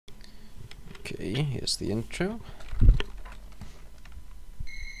Okay, here's the intro.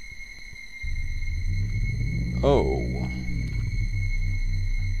 Oh.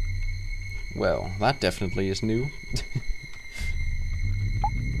 Well, that definitely is new.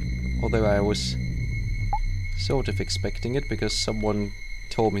 Although I was sort of expecting it because someone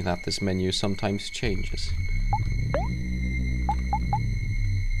told me that this menu sometimes changes.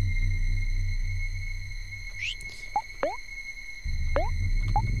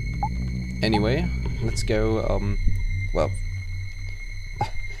 Anyway, let's go, well,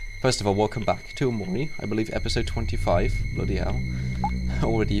 first of all, welcome back to OMORI, I believe episode 25, bloody hell.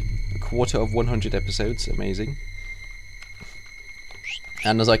 Already a quarter of 100 episodes, amazing.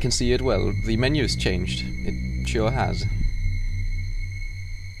 And as I can see it, well, the menu's changed, it sure has.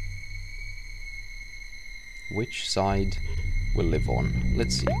 Which side will live on?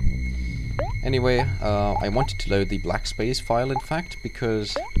 Let's see. Anyway, I wanted to load the black space file in fact,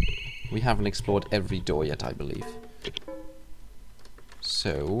 because we haven't explored every door yet, I believe.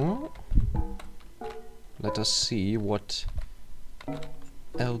 So, let us see what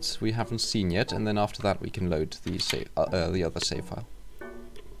else we haven't seen yet, and then after that we can load the other save file.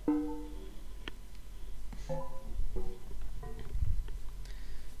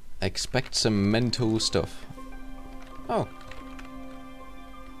 Expect some mental stuff. Oh.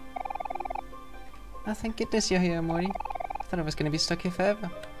 Oh, thank goodness you're here, OMORI. I thought I was going to be stuck here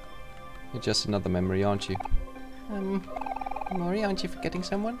forever. You're just another memory, aren't you? OMORI, aren't you forgetting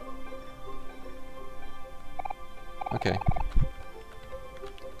someone? Okay.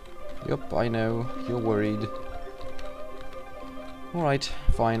 Yup, I know. You're worried. Alright,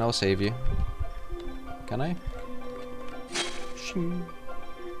 fine, I'll save you. Can I? Shing.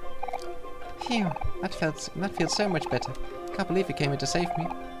 Phew, that feels so much better. Can't believe you came in to save me.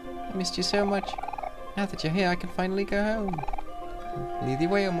 I missed you so much. Now that you're here, I can finally go home. Lead the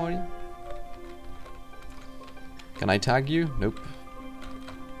way, OMORI. Can I tag you? Nope.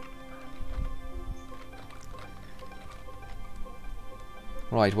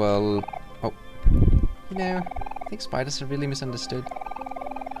 Right, well... Oh. You know, I think spiders are really misunderstood.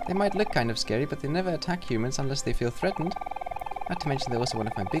 They might look kind of scary, but they never attack humans unless they feel threatened. Not to mention they're also one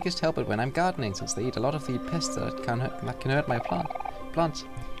of my biggest helpers when I'm gardening, since they eat a lot of the pests that can hurt my plants.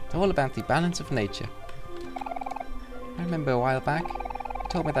 They're all about the balance of nature. I remember a while back, you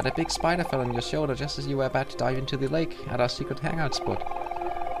told me that a big spider fell on your shoulder just as you were about to dive into the lake at our secret hangout spot.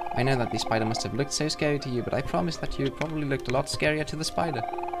 I know that the spider must have looked so scary to you, but I promise that you probably looked a lot scarier to the spider.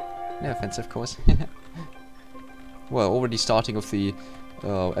 No offense, of course. Well, already starting off the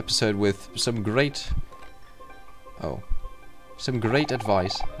episode with some great... Oh. Some great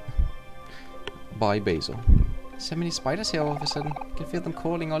advice by Basil. So many spiders here all of a sudden. I can feel them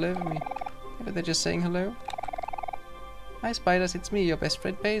crawling all over me. Maybe they're just saying hello. Hi spiders, it's me, your best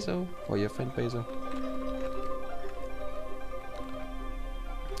friend Basil. Or your friend Basil.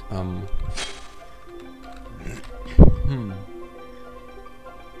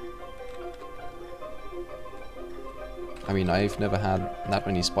 I mean, I've never had that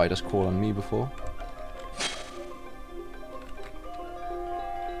many spiders crawl on me before.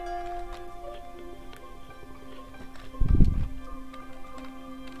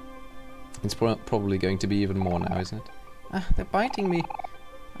 It's probably going to be even more now, isn't it? Ah, they're biting me.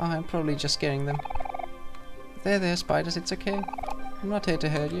 Oh, I'm probably just scaring them. There, spiders, it's okay. I'm not here to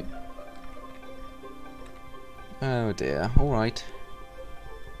hurt you. Oh dear, alright.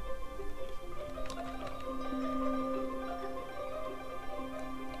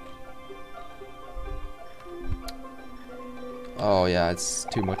 Oh yeah, it's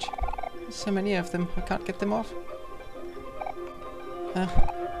too much. There's so many of them, I can't get them off.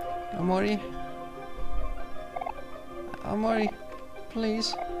 OMORI? OMORI,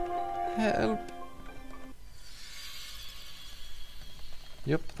 please, help.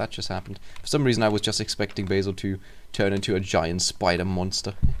 Yep, that just happened. For some reason I was just expecting Basil to turn into a giant spider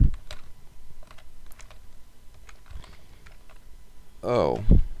monster. Oh.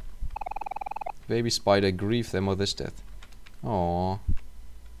 Baby spider grieve their mother's death. Aww.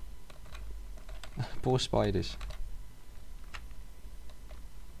 Poor spiders.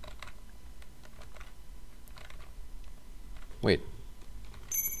 Wait,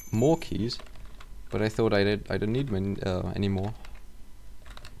 more keys? But I thought I didn't need any more.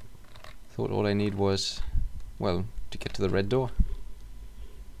 Thought all I need was, well, to get to the red door.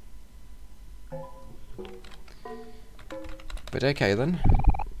 But okay then.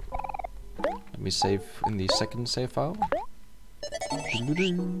 Let me save in the second save file.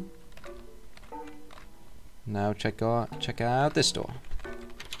 Now check out this door.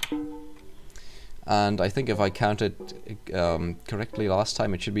 And I think if I counted correctly last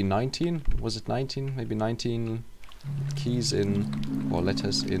time, it should be 19. Was it 19? Maybe 19 keys in, or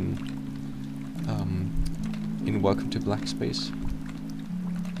letters in Welcome to Black Space.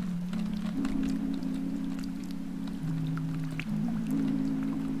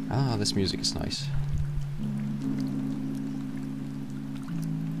 Ah, this music is nice.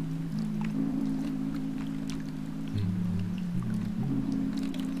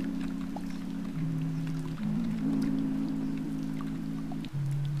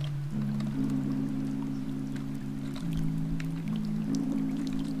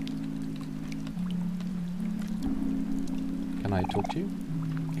 Can I talk to you?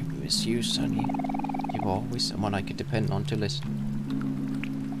 It was you, Sonny. You were always someone I could depend on to listen.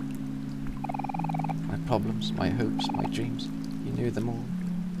 My problems, my hopes, my dreams, you knew them all.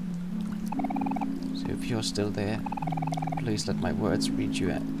 So if you're still there, please let my words reach you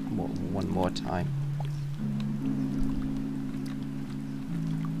one more time.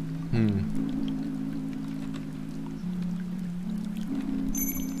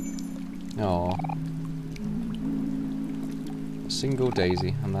 Aww. A single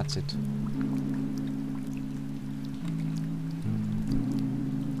daisy, and that's it.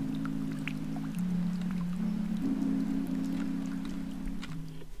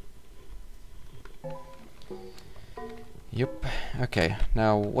 Yep. Okay,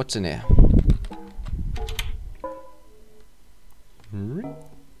 now what's in here?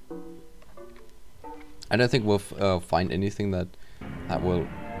 I don't think we'll find anything that will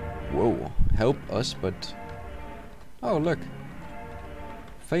help us, but oh look,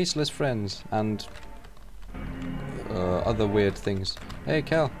 faceless friends and other weird things. Hey,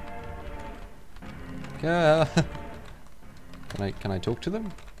 Cal. Cal. Can I talk to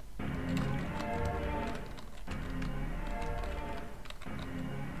them?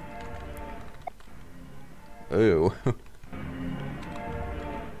 Oh.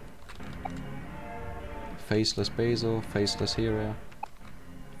 Faceless Basil, Faceless Hero,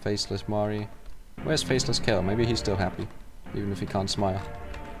 Faceless Mari. Where's Faceless Kel? Maybe he's still happy, even if he can't smile.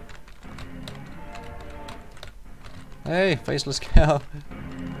 Hey, Faceless Kel!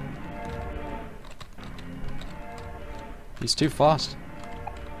 He's too fast.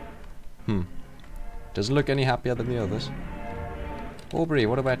 Doesn't look any happier than the others. Aubrey,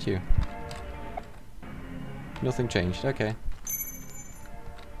 what about you? Nothing changed, okay.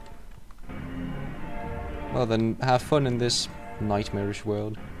 Well then, have fun in this nightmarish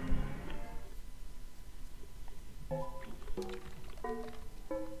world.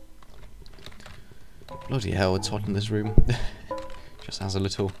 Bloody hell, it's hot in this room. Just as a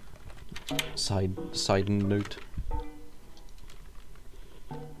little side note.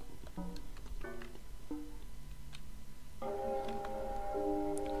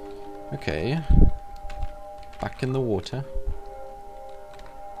 Okay. Back in the water.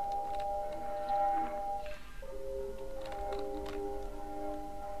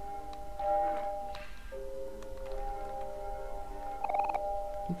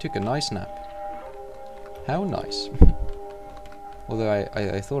 He took a nice nap. How nice. Although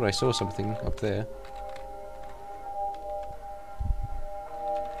I thought I saw something up there.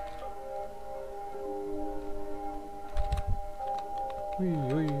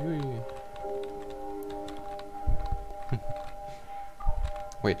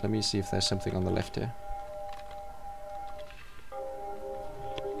 Wait, let me see if there's something on the left here.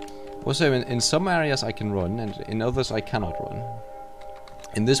 Also, in some areas I can run, and in others I cannot run.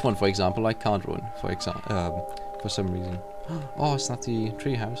 In this one, for example, I can't run, for some reason. Oh, it's not the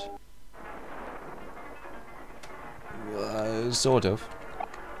treehouse. Sort of.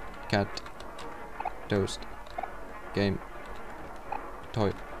 Cat. Toast. Game.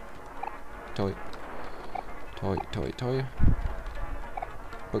 Toy. Toy. Toy, toy, toy.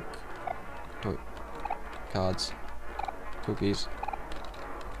 Book. Toy. Cards. Cookies.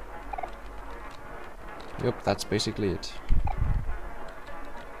 Yep, that's basically it.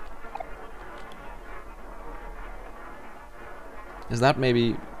 Is that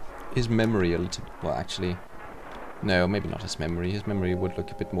maybe his memory a little... Well, actually... No, maybe not his memory. His memory would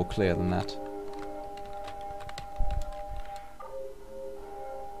look a bit more clear than that.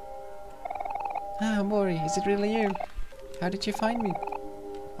 Ah, OMORI, is it really you? How did you find me?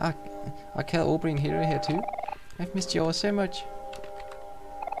 Are Aubrey and Hero here too? I've missed you all so much.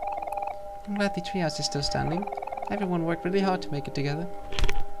 I'm glad the treehouse is still standing. Everyone worked really hard to make it together.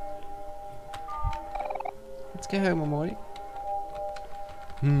 Let's go home, OMORI.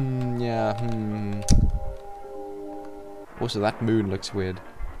 Yeah, Also, that moon looks weird.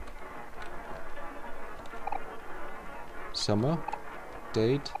 Summer.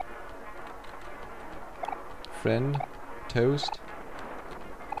 Date. friend. Toast.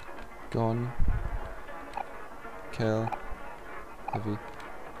 Gone. Kill. Heavy.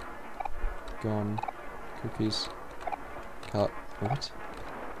 Gone. Cookies. Cut. What?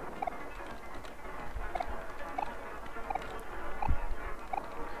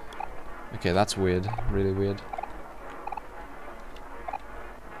 Okay, that's weird. Really weird.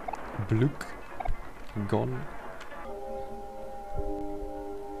 Blook. Gone.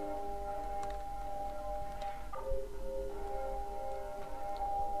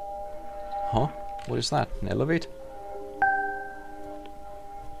 Huh? What is that? An elevator?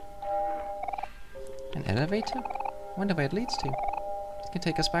 An elevator? I wonder where it leads to. It can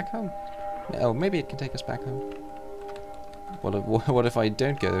take us back home. Oh, maybe it can take us back home. What if I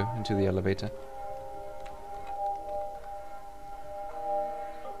don't go into the elevator?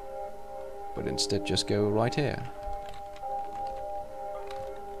 But instead just go right here.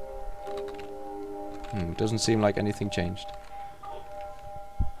 Doesn't seem like anything changed.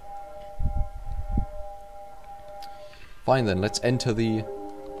 Fine then, let's enter the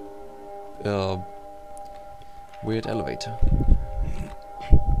weird elevator.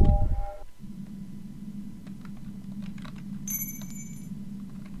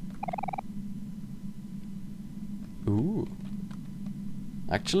 Ooh.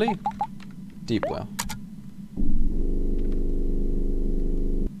 Actually, deep well.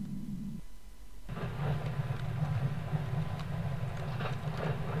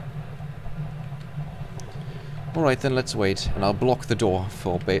 Alright then, let's wait, and I'll block the door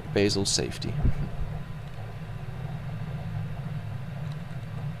for Basil's safety.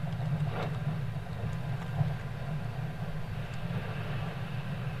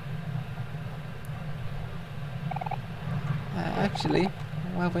 Actually,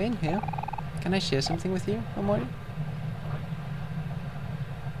 while we're in here, can I share something with you, Omori?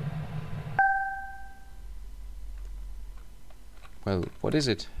 Well, what is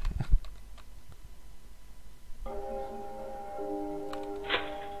it?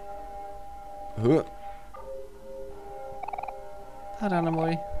 Hold on,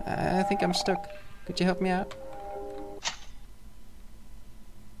 Omori. I think I'm stuck. Could you help me out?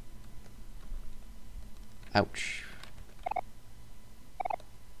 Ouch.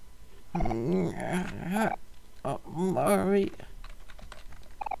 Omori.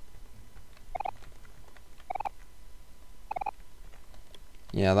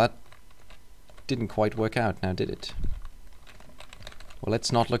 Yeah, that didn't quite work out now, did it? Well,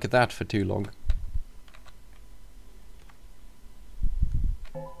 let's not look at that for too long.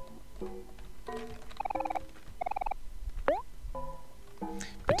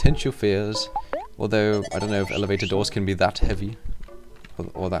 Potential fears, although I don't know if elevator doors can be that heavy,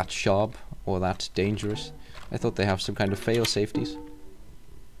 or that sharp, or that dangerous. I thought they have some kind of fail safeties.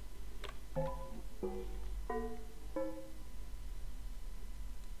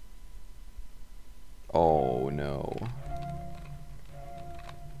 Oh no.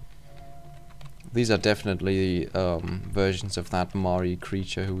 These are definitely versions of that Mari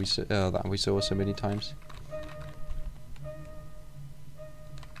creature who that we saw so many times.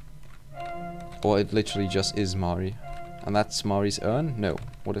 Or it literally just is Mari. And that's Mari's urn? No.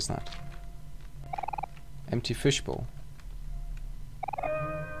 What is that? Empty fishbowl.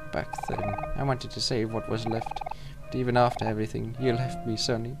 Back then, I wanted to save what was left. But even after everything, you left me,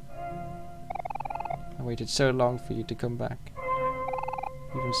 Sonny. I waited so long for you to come back.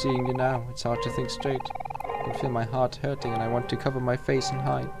 Even seeing you now, it's hard to think straight. I can feel my heart hurting and I want to cover my face and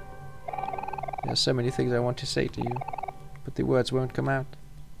hide. There are so many things I want to say to you, but the words won't come out.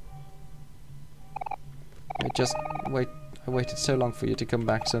 I waited so long for you to come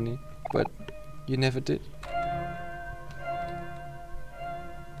back, Sonny, but you never did.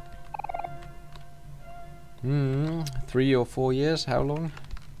 3 or 4 years, how long?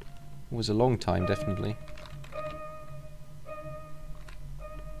 It was a long time, definitely.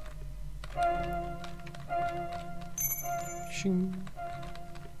 Shing.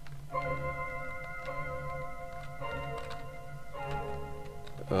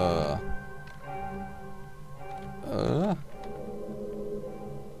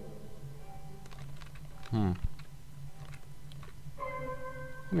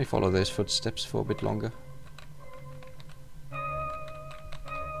 Let me follow those footsteps for a bit longer.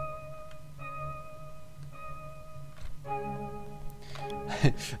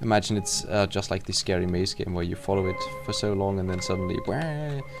 Imagine it's just like the scary maze game where you follow it for so long and then suddenly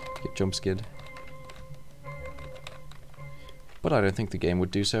get jump scared. But I don't think the game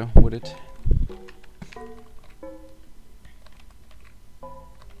would do so, would it?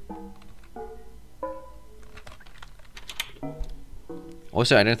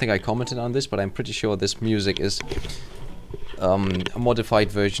 Also, I don't think I commented on this, but I'm pretty sure this music is a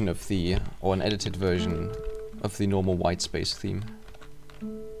modified version of the, or an edited version of the normal white space theme.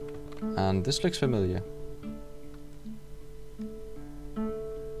 And this looks familiar.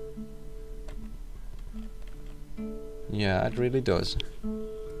 Yeah, it really does.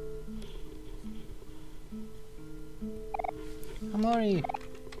 OMORI!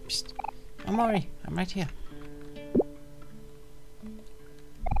 Psst. OMORI, I'm right here.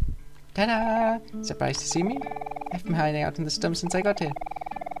 Ta-da! Surprised to see me? I've been hiding out in the stump since I got here.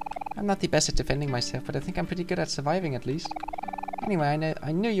 I'm not the best at defending myself, but I think I'm pretty good at surviving at least. Anyway,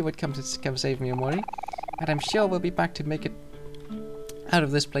 I knew you would come save me, OMORI, and I'm sure we'll be back to make it out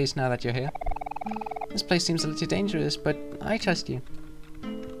of this place now that you're here. This place seems a little dangerous, but I trust you.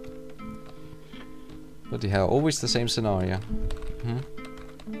 Bloody hell, always the same scenario.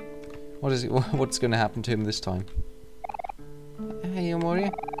 What's gonna happen to him this time? Hey,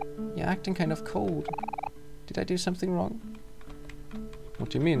 OMORI. You're acting kind of cold. Did I do something wrong? What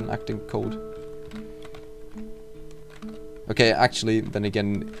do you mean, acting cold? Okay, actually, then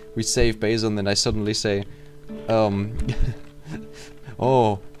again, we save Basil and then I suddenly say,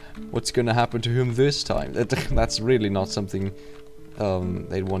 oh, what's gonna happen to him this time? That's really not something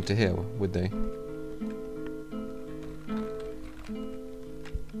they'd want to hear, would they?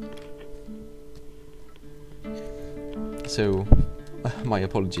 So, my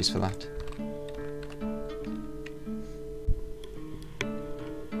apologies for that.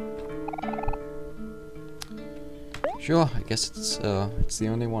 Sure, I guess it's the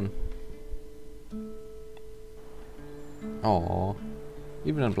only one. Oh,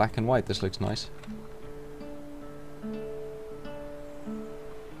 even in black and white, this looks nice.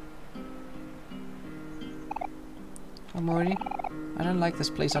 OMORI, I don't like this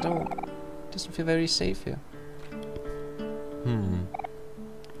place at all. It doesn't feel very safe here.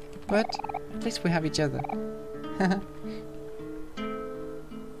 But at least we have each other.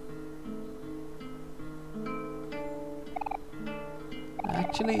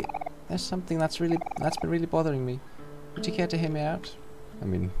 Actually, there's something that's been really bothering me. Would you care to hear me out? I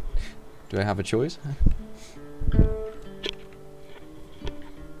mean, do I have a choice?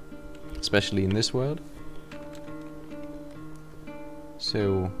 Especially in this world.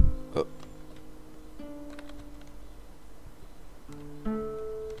 So,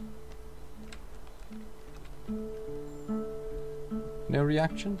 no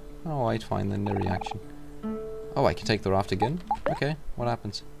reaction? Oh, I'd fine then, no reaction. Oh, I can take the raft again? Okay, what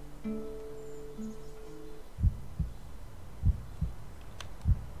happens?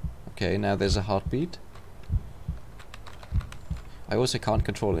 Okay, now there's a heartbeat. I also can't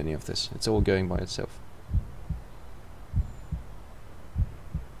control any of this. It's all going by itself.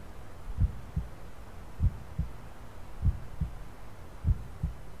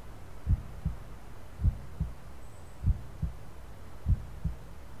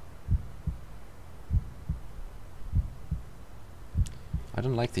 I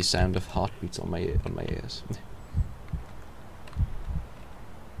don't like the sound of heartbeats on my ears.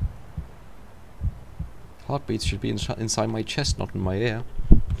 Heartbeats should be inside my chest, not in my ear.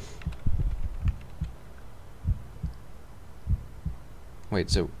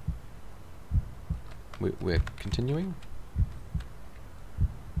 Wait, so we're continuing?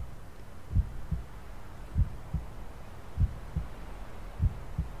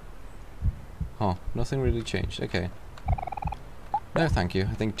 Huh, nothing really changed. Okay. No, thank you.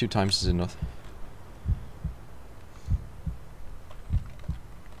 I think 2 times is enough.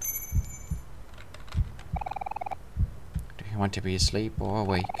 Do you want to be asleep or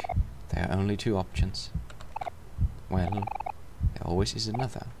awake? There are only 2 options. Well, there always is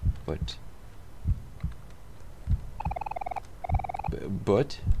another, but...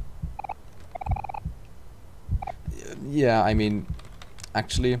 But? Yeah, I mean,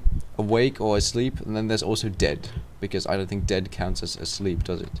 actually, awake or asleep, and then there's also dead. Because I don't think dead counts as asleep,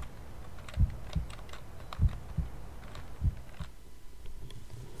 does it?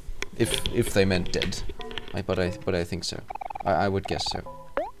 If they meant dead, but I think so. I would guess so.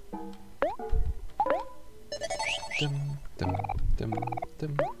 Dum, dum, dum,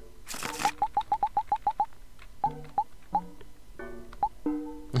 dum.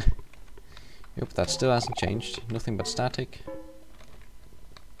 Yep, that still hasn't changed. Nothing but static.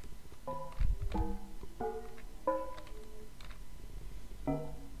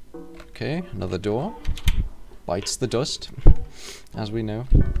 Okay, another door. Bites the dust, as we know.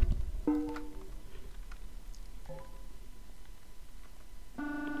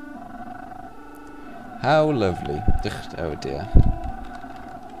 How lovely. Oh dear.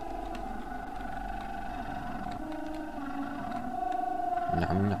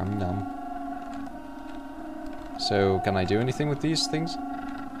 Nom nom nom. So, can I do anything with these things?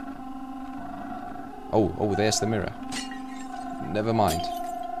 Oh, there's the mirror. Never mind.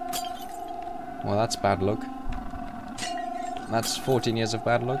 Well, that's bad luck. That's 14 years of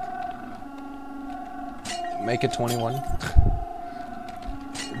bad luck. Make it 21.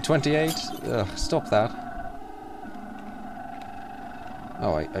 28? Ugh, stop that.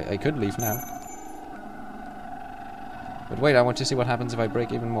 Oh, I could leave now. But wait, I want to see what happens if I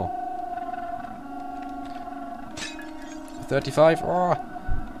break even more. 35? Oh!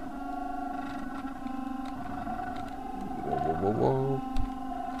 Whoa.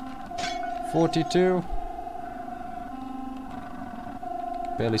 42?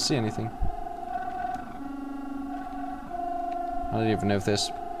 Barely see anything. I don't even know if there's...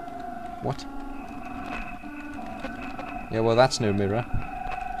 What? Yeah, well, that's no mirror.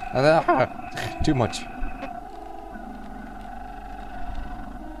 Too much.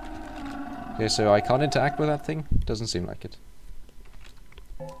 Okay, so I can't interact with that thing? Doesn't seem like it.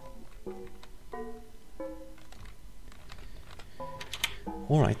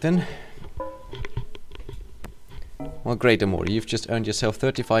 Alright then. Well, great, OMORI. You've just earned yourself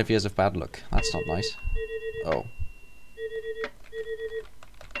 35 years of bad luck. That's not nice. Oh.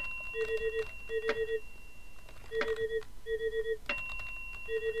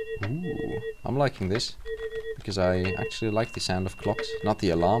 Ooh, I'm liking this. Because I actually like the sound of clocks. Not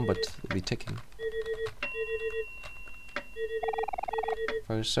the alarm, but the ticking.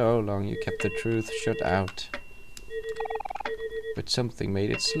 For so long you kept the truth shut out. But something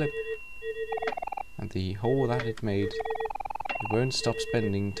made it slip. And the hole that it made, you won't stop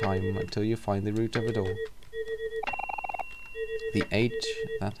spending time until you find the root of it all. The age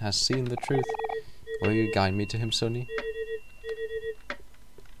that has seen the truth. Will you guide me to him, Sonny?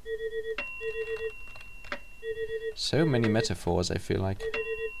 So many metaphors, I feel like.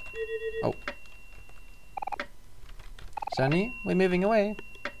 Oh. Sonny, we're moving away.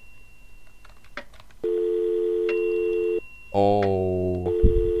 Oh.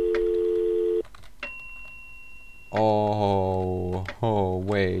 Oh,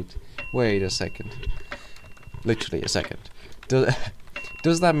 wait. Wait a second. Literally a second.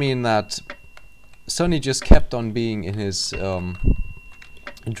 Does that mean that Sonny just kept on being in his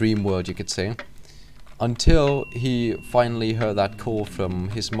dream world, you could say, until he finally heard that call from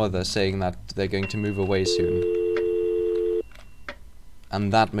his mother saying that they're going to move away soon.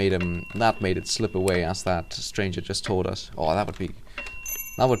 And that made it slip away, as that stranger just told us. Oh, that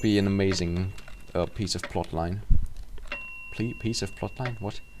would be an amazing piece of plotline. Piece of plotline?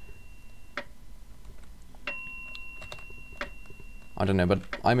 What? I don't know, but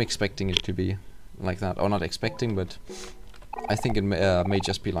I'm expecting it to be like that. Or not expecting, but I think it may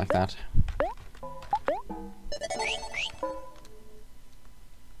just be like that.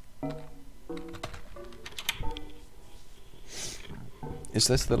 Is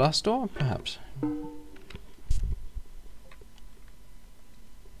this the last door? Perhaps.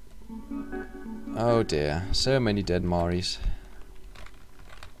 Oh dear, so many dead Maris.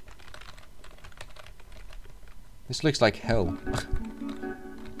 This looks like hell.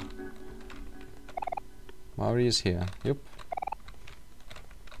 Mari is here. Yep.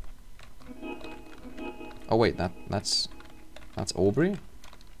 Oh wait, that's Aubrey?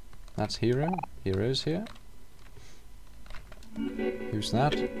 That's Hero? Hero's here? Who's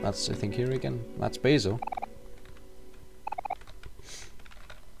that? That's, I think, Hero again. That's Basil.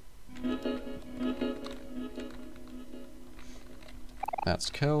 That's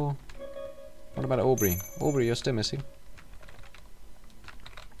Cole. What about Aubrey? Aubrey, you're still missing.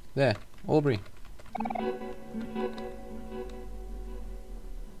 There, Aubrey.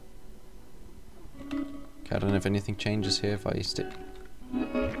 Okay, I don't know if anything changes here if I stay.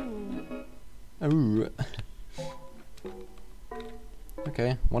 Oh.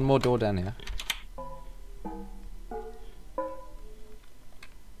 Okay, one more door down here.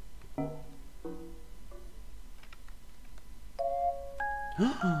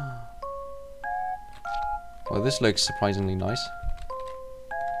 Well, this looks surprisingly nice.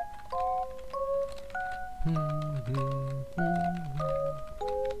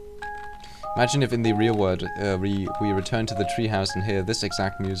 Imagine if in the real world we return to the treehouse and hear this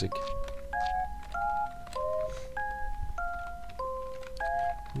exact music.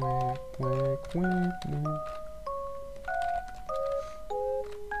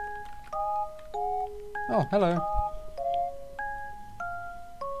 Oh, hello.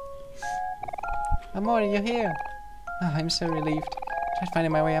 OMORI, you're here. Oh, I'm so relieved. Tried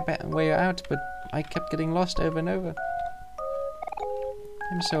finding my way out, but I kept getting lost over and over.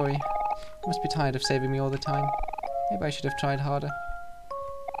 I'm sorry. You must be tired of saving me all the time. Maybe I should have tried harder.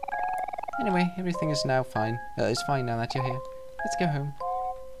 Anyway, everything is now fine. It's fine now that you're here. Let's go home.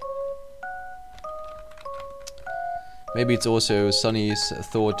 Maybe it's also Sonny's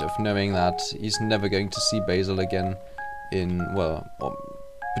thought of knowing that he's never going to see Basil again or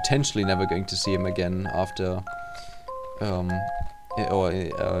potentially never going to see him again after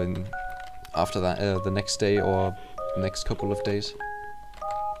after that, the next day or the next couple of days.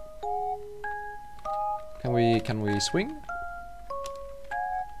 Can we swing?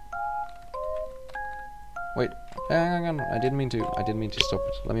 Wait, hang on. I didn't mean to stop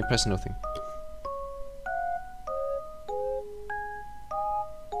it. Let me press nothing.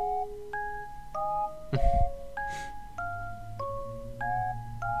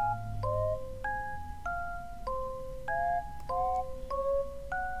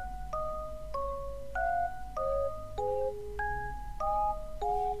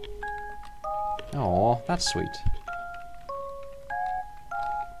 Oh, that's sweet.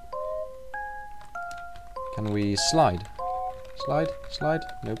 Can we slide? Slide? Slide?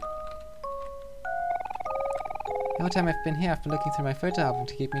 Nope. The whole time I've been here, I've been looking through my photo album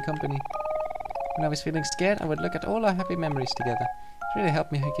to keep me company. When I was feeling scared, I would look at all our happy memories together. It really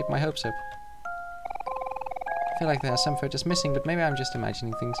helped me keep my hopes up. I feel like there are some photos missing, but maybe I'm just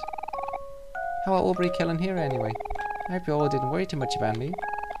imagining things. How are Aubrey, Kel, and Hero anyway? I hope you all didn't worry too much about me.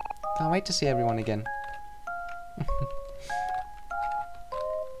 Can't wait to see everyone again.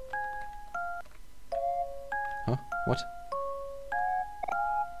 Huh? What?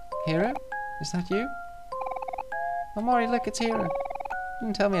 Hero? Is that you? OMORI, look, it's Hero.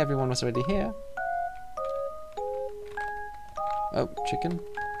 Didn't tell me everyone was already here. Oh, chicken.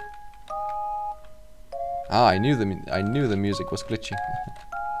 Ah, I knew the music was glitchy.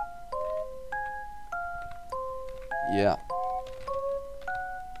 Yeah.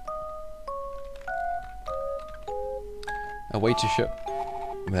 A way to show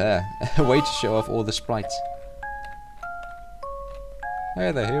a way to show off all the sprites.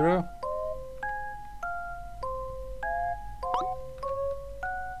 Hey there, Hero.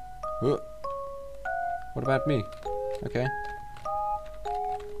 What about me? Okay.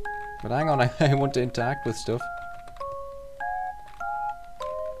 But hang on, I want to interact with stuff.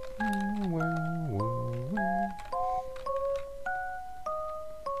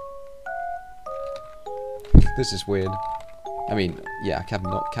 This is weird. I mean, yeah,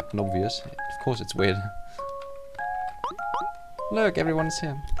 Captain Obvious. Of course it's weird. Look, everyone's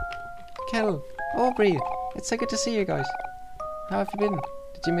here. Kel, Aubrey, it's so good to see you guys. How have you been?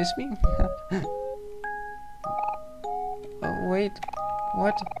 Did you miss me? Oh, wait.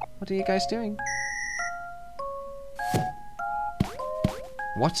 What? What are you guys doing?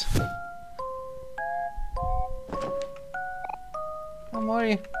 What?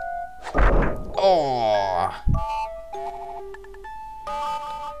 OMORI. Oh!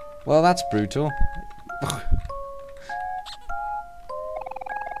 Well, that's brutal.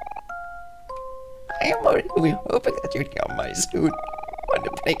 I'm really hoping that you'd come by soon. Want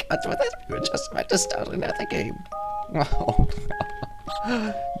to play cards with us? We were just about to start another game. Oh.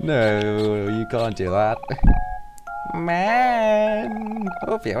 No, you can't do that. Man,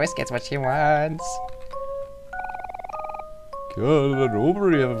 Aubrey always gets what she wants. God, and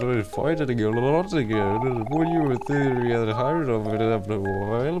Aubrey have fighting a lot again. What you were thinking at the heart of it after a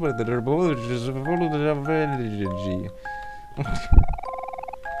while, but they're both just full of energy.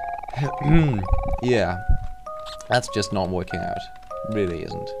 Yeah, that's just not working out. Really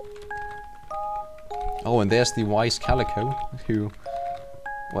isn't. Oh, and there's the wise Calico, who,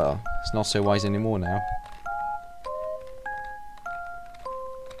 well, it's not so wise anymore now.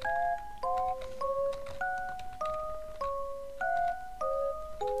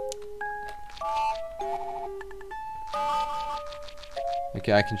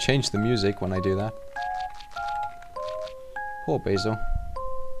 Okay, I can change the music when I do that. Poor Basil.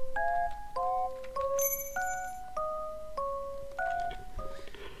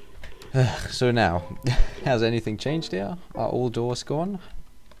 So now, has anything changed here? Are all doors gone?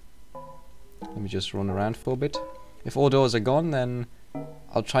 Let me just run around for a bit. If all doors are gone, then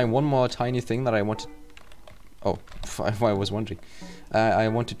I'll try one more tiny thing that I wanted. Oh, I was wondering. I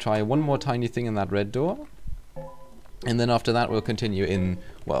want to try one more tiny thing in that red door. And then after that we'll continue in,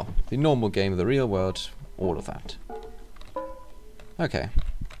 well, the normal game, the real world, all of that. Okay.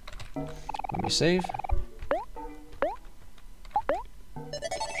 Let me save.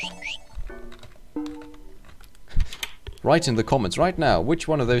 Write in the comments right now which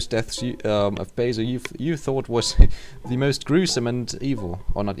one of those deaths of Basil you thought was the most gruesome and evil.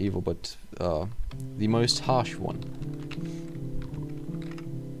 Or not evil, but the most harsh one.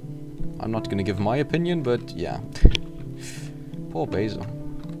 I'm not gonna give my opinion, but yeah. Poor Basil.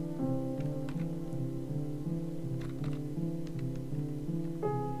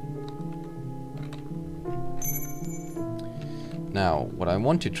 Now, what I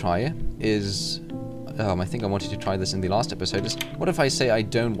want to try is... I think I wanted to try this in the last episode. Is what if I say I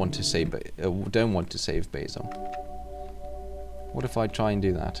don't want to save Basil? What if I try and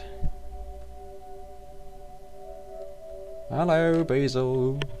do that? Hello,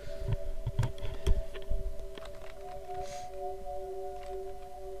 Basil.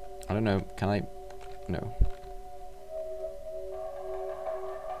 I don't know. Can I? No.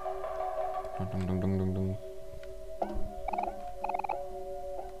 Dun, dun, dun, dun, dun.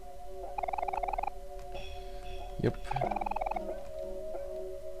 Yep.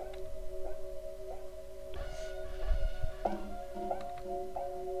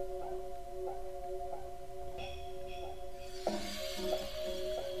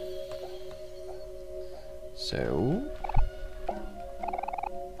 So...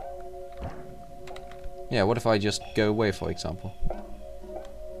 yeah, what if I just go away, for example?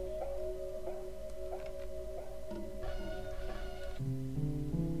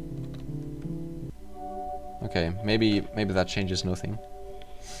 Okay, maybe that changes nothing.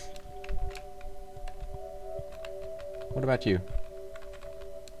 What about you?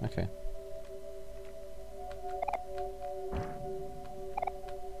 Okay.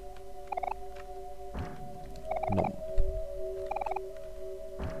 No.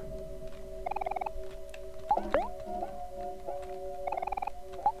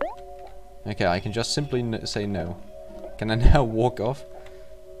 Okay, I can just simply say no. Can I now walk off?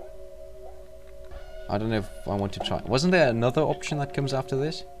 I don't know if I want to try. Wasn't there another option that comes after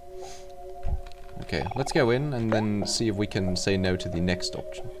this? Okay, let's go in and then see if we can say no to the next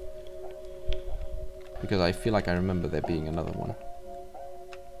option. Because I feel like I remember there being another one.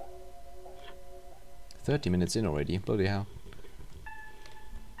 30 minutes in already, bloody hell.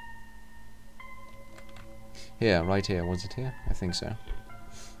 Here, right here, was it here? I think so.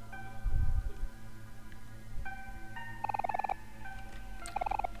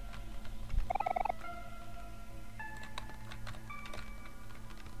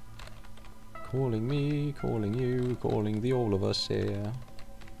 Calling me, calling you, calling the all of us here.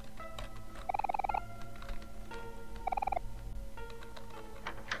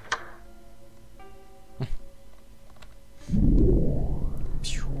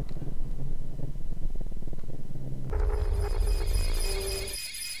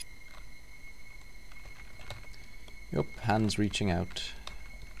 Yup, hands reaching out.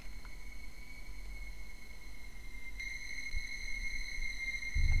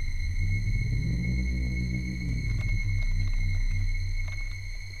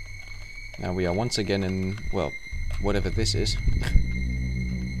 Now we are once again in, well, whatever this is.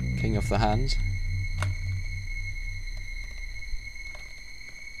 King of the Hands.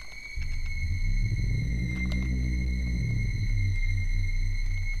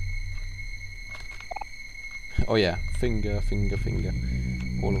 Oh yeah, finger, finger, finger.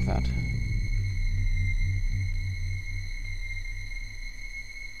 All of that.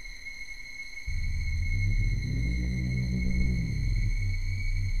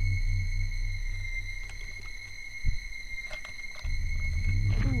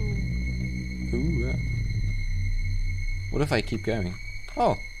 What if I keep going?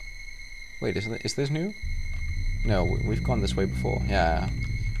 Oh! Wait, is this new? No, we've gone this way before. Yeah,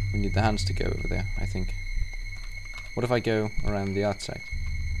 we need the hands to go over there, I think. What if I go around the outside?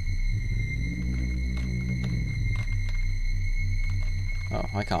 Oh,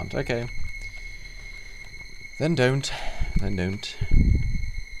 I can't. Okay. Then don't. Then don't.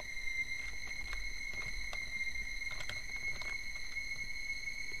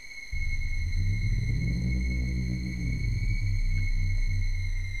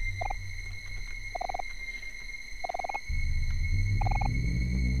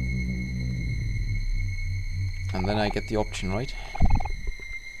 And then I get the option, right?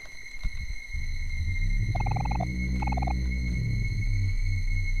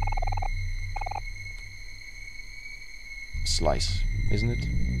 Slice, isn't it?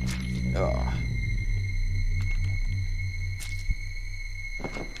 Ugh.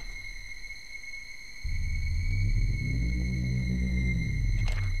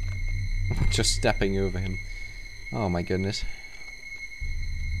 Just stepping over him. Oh my goodness.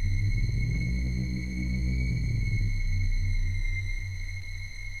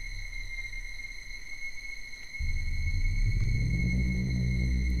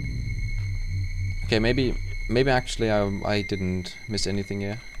 Okay, maybe actually I didn't miss anything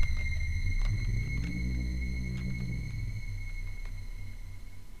here.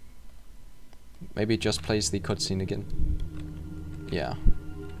 Maybe it just plays the cutscene again. Yeah.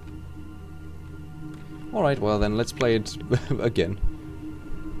 Alright, well then let's play it again.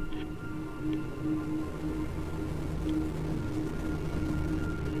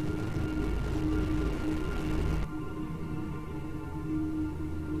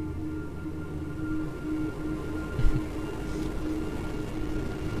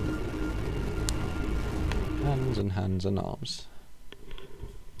 hands and hands and arms.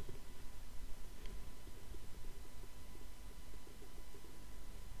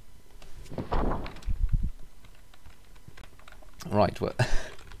 Right, well...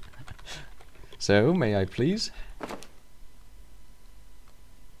 So, may I please?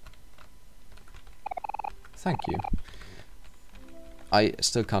 Thank you. I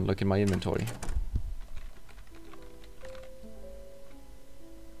still can't look in my inventory.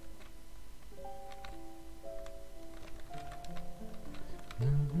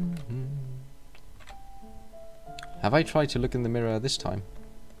 Have I tried to look in the mirror this time?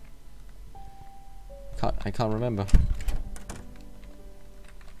 I can't remember.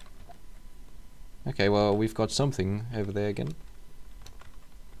 Okay, well, we've got something over there again.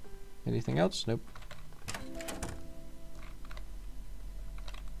 Anything else? Nope.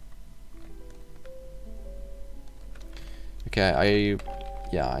 Okay,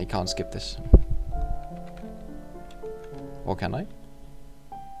 I can't skip this. Or can I?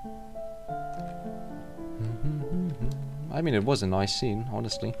 I mean, it was a nice scene,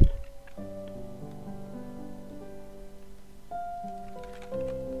 honestly.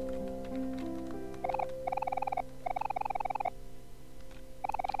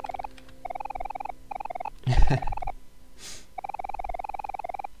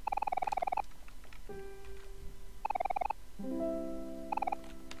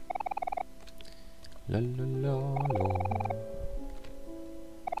 La la la la.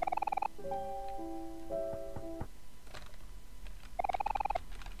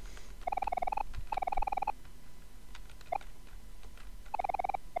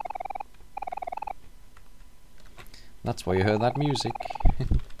 That's why you heard that music.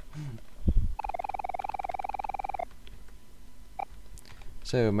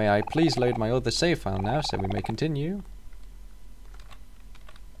 So, may I please load my other save file now so we may continue?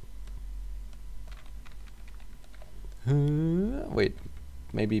 Wait,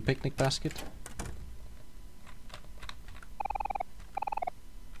 maybe picnic basket?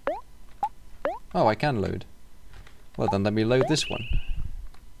 Oh, I can load. Well then, let me load this one.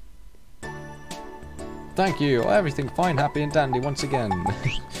 Thank you, everything fine, happy and dandy once again.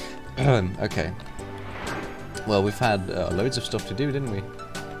 Okay. Well, we've had loads of stuff to do, didn't we?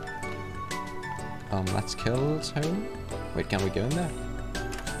 That's Kel's home. Wait, can we go in there?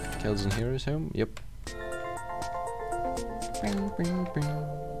 Kel's and Hero's home? Yep. Bing, bing, bing.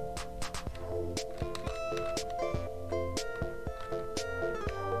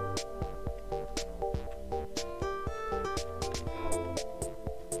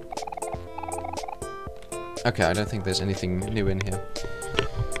 Okay, I don't think there's anything new in here.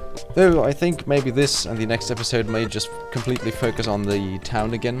 Though I think maybe this and the next episode may just completely focus on the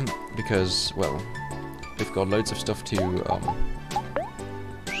town again, because, well, we've got loads of stuff to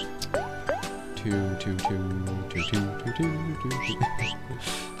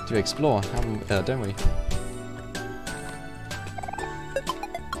explore, don't we?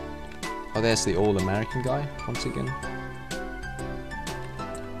 Oh, there's the all-American guy, once again.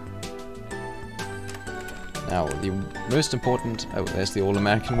 Now, the most important... Oh, there's the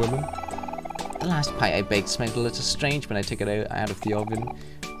all-American woman. The last pie I baked smelled a little strange when I took it out of the oven.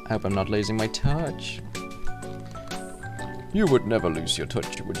 I hope I'm not losing my touch. You would never lose your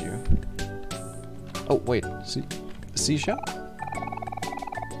touch, would you? Oh, wait. Seashell?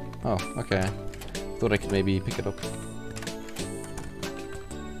 Oh, okay. Thought I could maybe pick it up.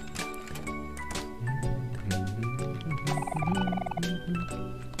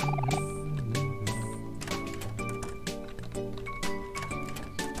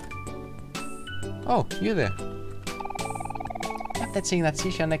 Oh, you there. That seeing that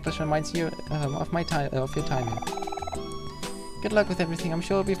seashell necklace reminds you of my time, of your time here. Good luck with everything. I'm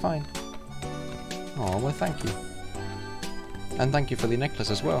sure it'll be fine. Oh, well, thank you. And thank you for the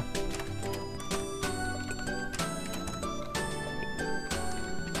necklace as well.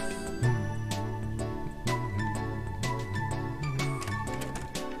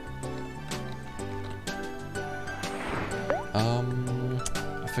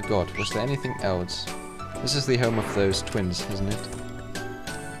 I forgot. Was there anything else? This is the home of those twins, isn't it?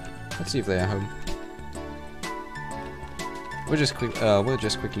 Let's see if they are home. We'll just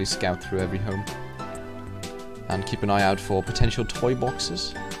quickly scout through every home and keep an eye out for potential toy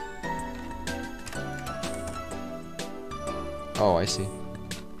boxes. Oh, I see.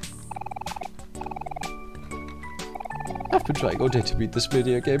 I've been trying all day to beat this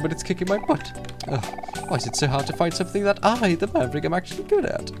video game, but it's kicking my butt. Ugh. Why is it so hard to find something that I, the Maverick, am actually good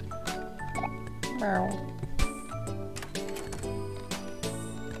at? Meow.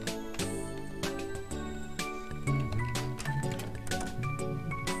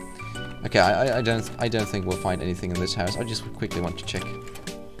 Okay, I don't think we'll find anything in this house. I just quickly want to check.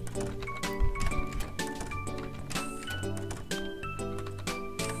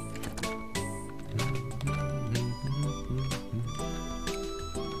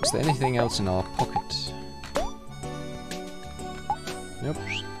 Is there anything else in our pocket? Nope.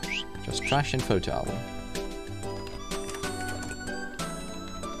 Just trash and photo album.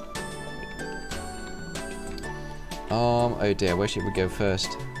 Oh dear, where should we go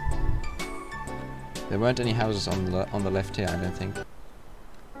first? There weren't any houses on the left here, I don't think.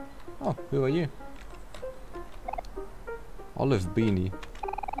 Oh, who are you? Olive Beanie.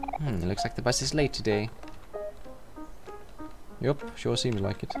 Looks like the bus is late today. Yup, sure seems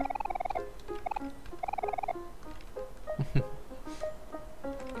like it. I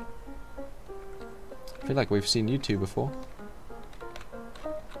feel like we've seen you two before.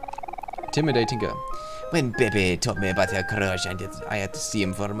 Intimidating girl. When Bebe told me about her crush, I had to see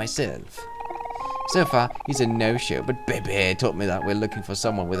him for myself. So far, he's a no-show, but Bebe told me that we're looking for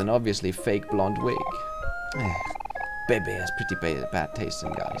someone with an obviously fake blonde wig. Bebe has pretty bad taste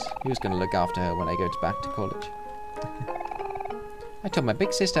in guys. Who's gonna look after her when I go back to college? I told my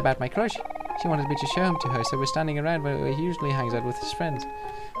big sister about my crush. She wanted me to show him to her, so we're standing around where he usually hangs out with his friends.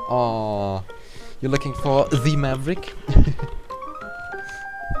 Oh, you're looking for the Maverick?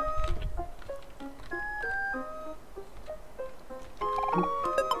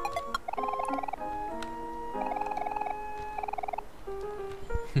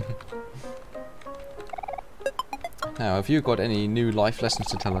 Now, have you got any new life lessons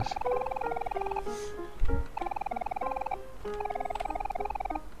to tell us?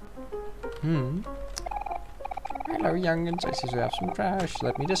 Hello, young'uns. I see you have some trash.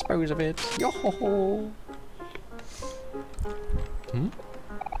 Let me dispose of it. Yo-ho-ho.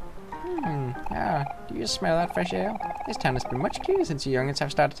 Do you smell that fresh air? This town has been much cuter since you young'uns have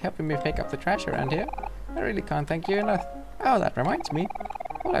started helping me pick up the trash around here. I really can't thank you enough. Oh, that reminds me.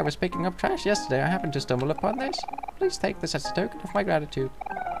 While I was picking up trash yesterday, I happened to stumble upon this. Please take this as a token of my gratitude.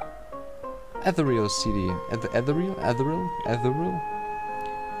 Ethereal CD. Ethereal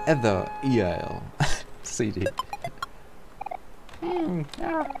CD.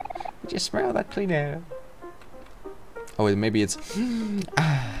 Did you smell that clean air? Oh, maybe it's...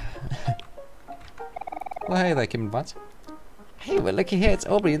 Well, hey there, Kim and Butts. Hey, well, looky here, it's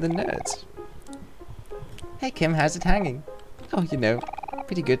Aubrey and the Nerds. Hey, Kim, how's it hanging? Oh, you know,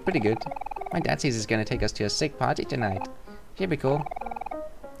 pretty good, pretty good. My dad says he's going to take us to a sick party tonight. Should be cool.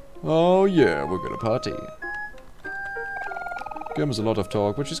 Oh yeah, we're gonna party. Kim's a lot of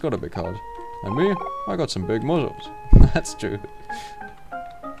talk, but she's got a big heart. And me, I got some big muscles. That's true.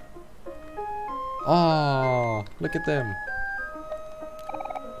 Oh, look at them.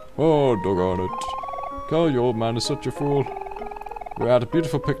 Oh, doggone it. Carl, your old man is such a fool. We had a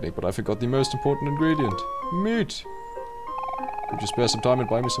beautiful picnic, but I forgot the most important ingredient. Meat. Could you spare some time and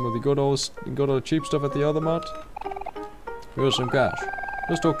buy me some of the good old cheap stuff at the other mart? Here's some cash.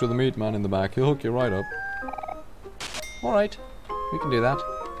 Just talk to the meat man in the back. He'll hook you right up. Alright, we can do that.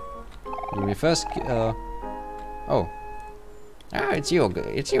 When we first... Oh, it's you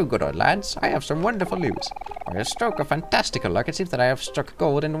good old lads. I have some wonderful news. By a stroke of fantastical luck, it seems that I have struck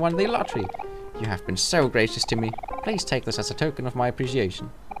gold and won the lottery. You have been so gracious to me. Please take this as a token of my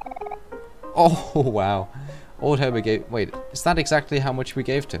appreciation. Oh, wow. Old Herbert gave... Wait, is that exactly how much we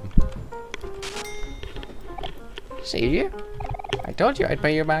gave to him? See you? I told you I'd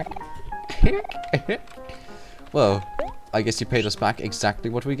pay you back. Well, I guess you paid us back exactly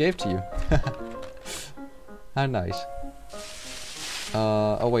what we gave to you. How nice.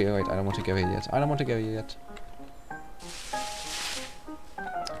 Oh wait, I don't want to go here yet.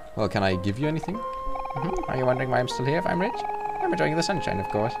 Well, can I give you anything? Are you wondering why I'm still here if I'm rich? I'm enjoying the sunshine, of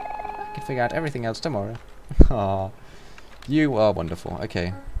course. I can figure out everything else tomorrow. Aw, you are wonderful.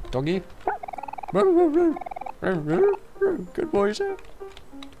 Okay, doggy. Good boy, sir.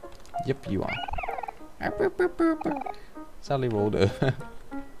 Yep, you are. Sadly rolled over.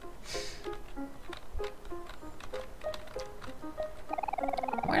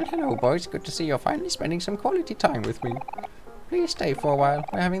 Well, hello, boys. Good to see you're finally spending some quality time with me. Please stay for a while.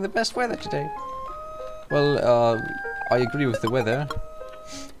 We're having the best weather today. Well, I agree with the weather,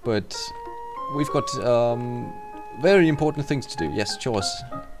 but we've got very important things to do. Yes, chores.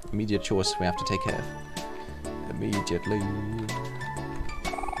 Immediate chores we have to take care of. Immediately.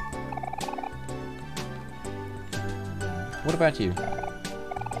 What about you?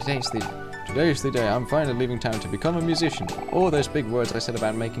 Today's the day I'm finally leaving town to become a musician. All those big words I said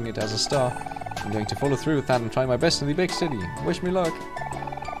about making it as a star, I'm going to follow through with that and try my best in the big city. Wish me luck.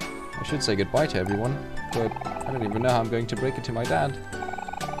 I should say goodbye to everyone, but I don't even know how I'm going to break it to my dad.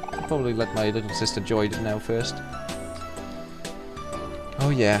 probably let my little sister Joy know first. Oh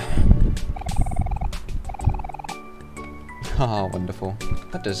yeah. Ah, wonderful.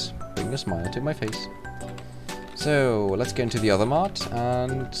 That does bring a smile to my face. So, let's go into the other mart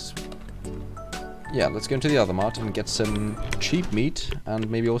and... yeah, let's go into the other mart and get some cheap meat and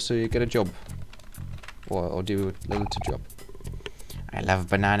maybe also get a job. Or do a little job. I love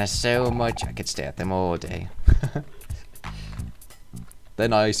bananas so much, I could stare at them all day.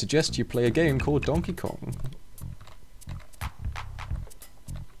 Then I suggest you play a game called Donkey Kong.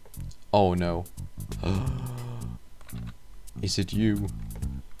 Oh no. Is it you?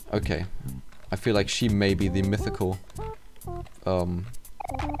 Okay. I feel like she may be the mythical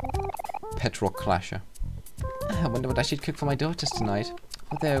pet rock clasher. I wonder what I should cook for my daughters tonight.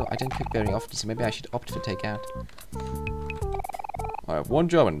 Although I don't cook very often, so maybe I should opt for takeout. I have one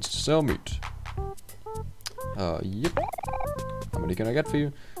job and it's to sell meat. Yep. How many can I get for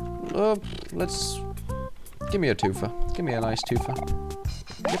you? Let's... give me a twofer. Give me a nice twofer.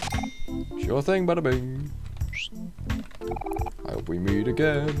 Yep. Sure thing, bada bing. I hope we meet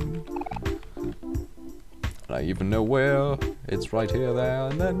again. And I even know where. It's right here, there,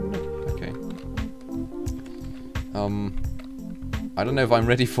 and then. Okay. I don't know if I'm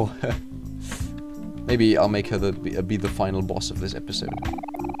ready for her. Maybe I'll make her be the final boss of this episode.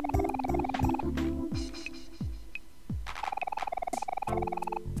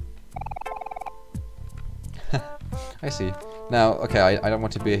 I see. Now, okay, I don't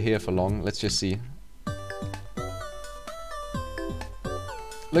want to be here for long. Let's just see.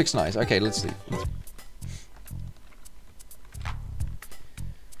 Looks nice. Okay, let's see.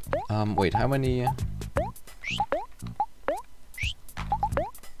 Wait, how many...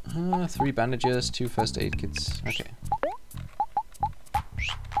 3 bandages, 2 first aid kits. Okay.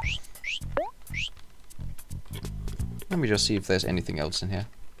 Let me just see if there's anything else in here.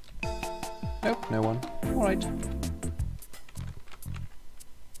 Nope, no one. Alright.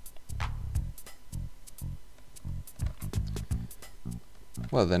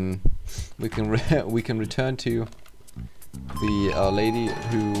 Well then, we can return to the lady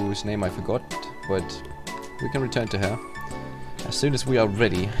whose name I forgot, but we can return to her as soon as we are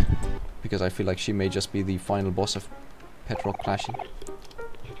ready, because I feel like she may just be the final boss of Pet Rock Clashing.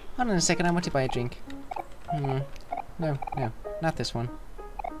 Hold on a second, I want to buy a drink. No, not this one.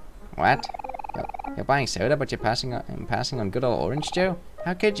 What? You're buying soda, but you're passing on good old orange Joe?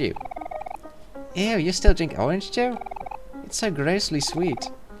 How could you? Ew, you still drink orange Joe? It's so grossly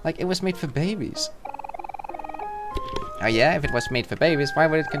sweet. Like it was made for babies. Oh yeah, if it was made for babies, why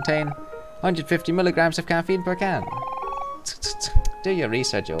would it contain 150 milligrams of caffeine per can? Do your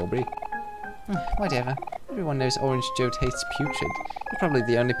research, Aubrey. Whatever. Everyone knows Orange Joe tastes putrid. You're probably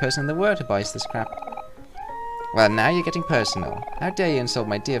the only person in the world who buys this crap. Well, now you're getting personal. How dare you insult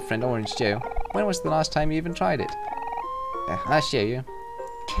my dear friend Orange Joe? When was the last time you even tried it? I'll show you.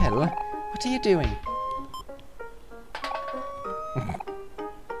 Kel, what are you doing?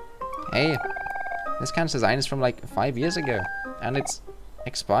 Hey, this can's design is from like 5 years ago, and it's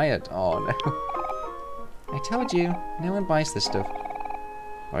expired. Oh no. I told you, no one buys this stuff.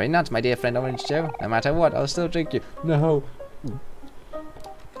 Worry not, my dear friend Orange Joe. No matter what, I'll still drink you. No.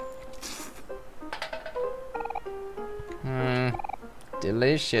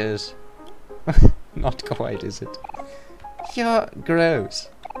 Delicious. Not quite, is it? You're gross.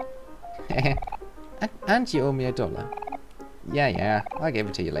 And you owe me $1. Yeah, I'll give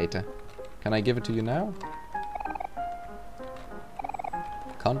it to you later. Can I give it to you now?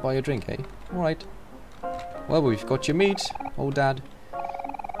 Can't buy a drink, eh? Alright. Well, we've got your meat, old dad.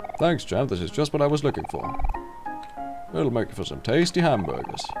 Thanks, champ. This is just what I was looking for. It'll make for some tasty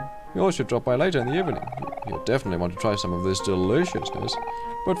hamburgers. You all should drop by later in the evening. You'll definitely want to try some of this deliciousness.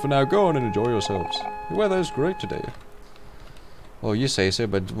 But for now, go on and enjoy yourselves. The weather is great today. Well, you say so,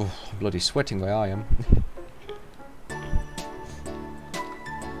 but I'm bloody sweating where I am.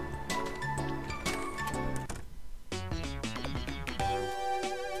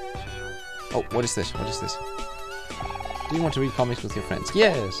 Oh, what is this? What is this? Do you want to read comics with your friends?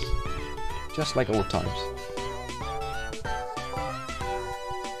 Yes! Just like old times.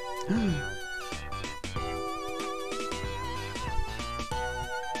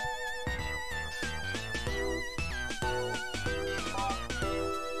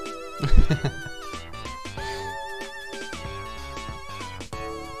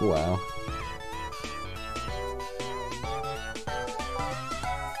 Wow.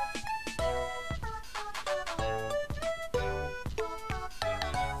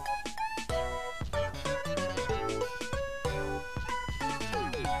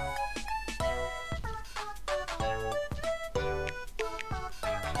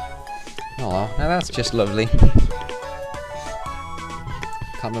 Oh, now that's just lovely.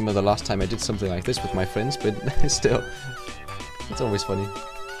 Can't remember the last time I did something like this with my friends, but still, it's always funny.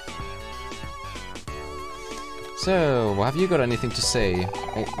 So, have you got anything to say?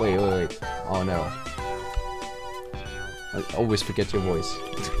 Wait. Oh no. I always forget your voice.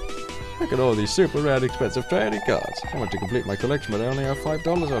 Look at all these super rare and expensive trading cards. I want to complete my collection, but I only have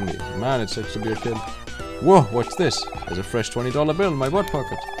 $5 on me. Man, it sucks to be a kid. Whoa, what's this? There's a fresh $20 bill in my butt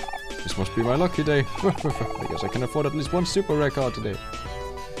pocket. This must be my lucky day. I guess I can afford at least one super rare card today.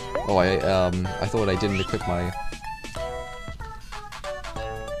 Oh, I thought I didn't equip my...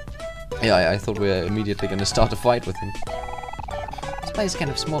 Yeah, I thought we were immediately going to start a fight with him. This place is kind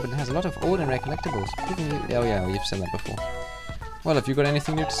of small, but it has a lot of old and rare collectibles. Oh yeah, you've said that before. Well, have you got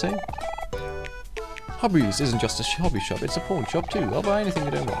anything new to say? Hobbies isn't just a hobby shop, it's a pawn shop too. I'll buy anything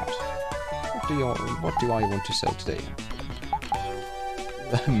you don't want. What do I want to sell today?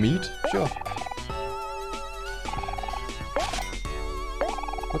 Meat? Sure.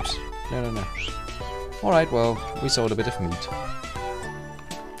 Whoops. No. Alright, well, we sold a bit of meat.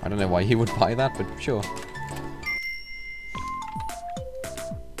 I don't know why he would buy that, but sure.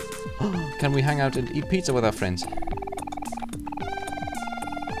 Can we hang out and eat pizza with our friends?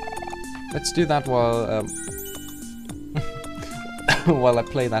 Let's do that while while I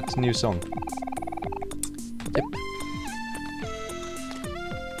play that new song. Yep.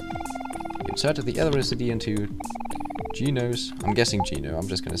 Inserted the electricity into Gino's. I'm guessing Gino. I'm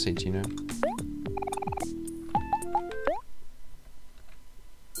just gonna say Gino.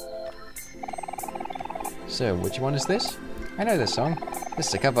 So, which one is this? I know this song. This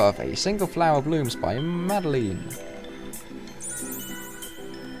is a cover of A Single Flower Blooms by Madeline.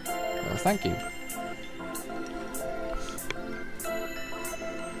 Well, thank you.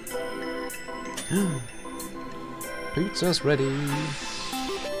 Pizza's ready.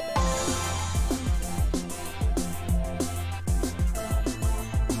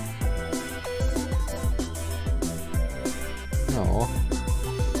 Oh.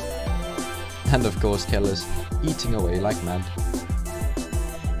 And of course, Keller's eating away like mad.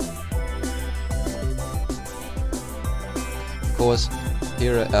 Of course,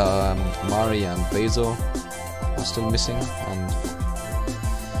 here Mari and Basil are still missing, and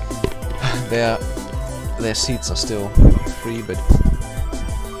their seats are still free, but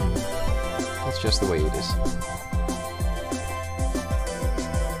that's just the way it is.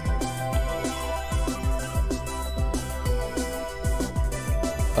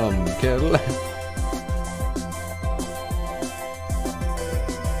 Kill.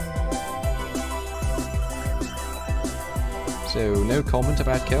 So, no comment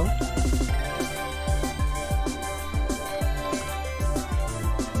about Kill?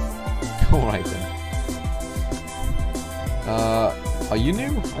 Alright then. Are you new? I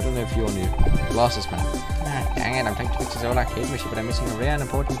don't know if you're new. Glasses man. Ah, dang it, I'm trying to fix this old arcade machine, but I'm missing a rare and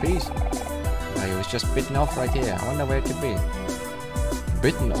important piece. It was just bitten off right here. I wonder where it could be.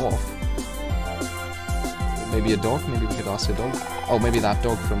 Bitten off? Maybe a dog? Maybe we could ask a dog? Oh, maybe that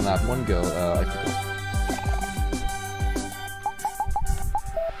dog from that one girl, I forgot.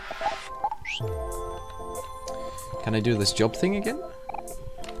 Can I do this job thing again?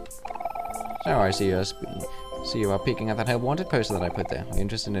 So I see you are peeking at that help wanted poster that I put there. Are you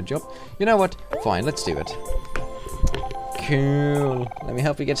interested in a job? You know what? Fine, let's do it. Cool. Let me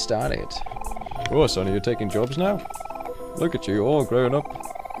help you get started. Oh, Sonny, you're taking jobs now? Look at you, all grown up.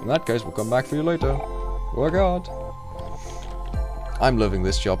 In that case, we'll come back for you later. Work hard. I'm loving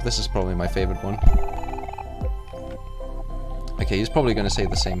this job. This is probably my favorite one. Okay, he's probably going to say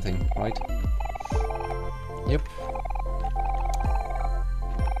the same thing, right? Yep.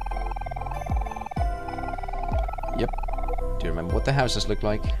 Yep. Do you remember what the houses look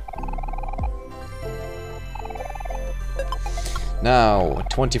like? Now,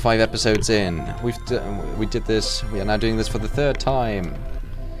 25 episodes in. We did this. We are now doing this for the 3rd time.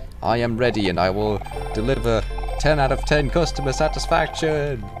 I am ready, and I will deliver 10 out of 10 customer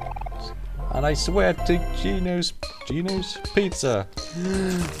satisfaction. And I swear to Gino's Pizza.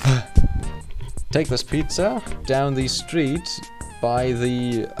 Take this pizza down the street by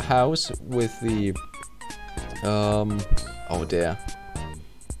the house with the oh dear.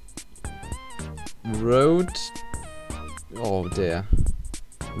 Road. Oh dear.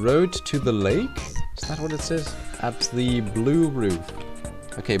 Road to the lake? Is that what it says? At the blue roof.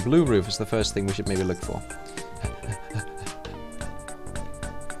 Okay, blue roof is the first thing we should maybe look for.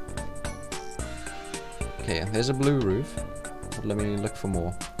 Okay, there's a blue roof. But let me look for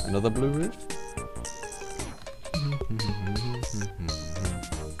more. Another blue roof?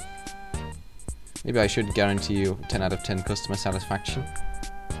 Maybe I should guarantee you 10 out of 10 customer satisfaction.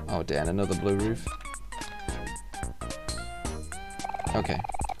 Oh damn, another blue roof. Okay.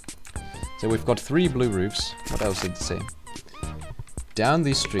 So we've got 3 blue roofs. What else did it say? Down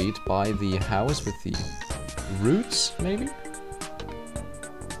the street by the house with the roots, maybe?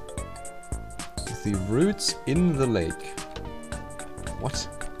 With the roots in the lake. What?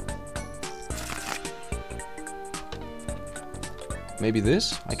 Maybe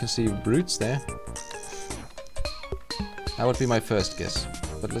this? I can see roots there. That would be my first guess.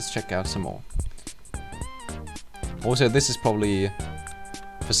 But let's check out some more. Also, this is probably...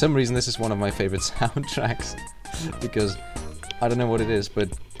 For some reason, this is one of my favorite soundtracks. Because I don't know what it is, but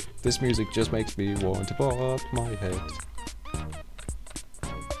this music just makes me want to pop my head.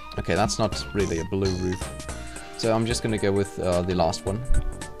 Okay, that's not really a blue roof. So I'm just gonna go with the last one.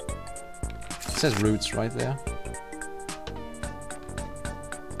 It says roots right there.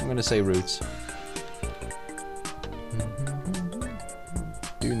 I'm gonna say roots.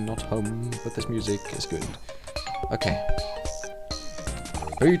 Do not hum, but this music is good. Okay.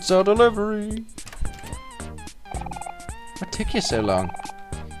 Pizza delivery! What took you so long?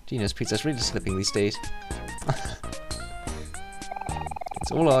 Gino's Pizza's really slipping these days.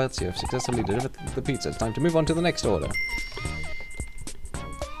 It's all odds, you have successfully delivered the pizza. It's time to move on to the next order.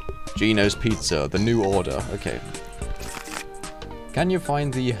 Gino's Pizza, the new order. Okay. Can you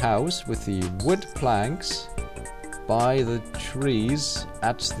find the house with the wood planks by the trees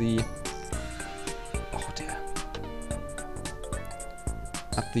at the... Oh dear.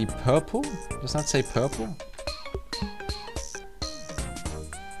 At the purple? Does that say purple?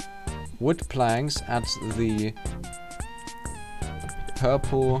 Wood planks at the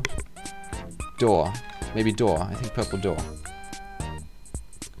purple door. Maybe door. I think purple door.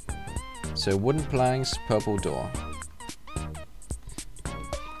 So wooden planks, purple door.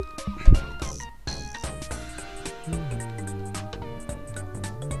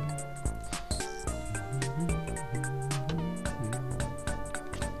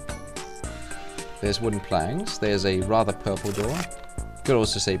 There's wooden planks. There's a rather purple door. Could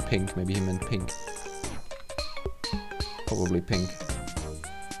also say pink. Maybe he meant pink. Probably pink.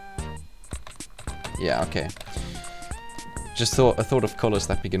 Yeah, okay. Just a thought of colors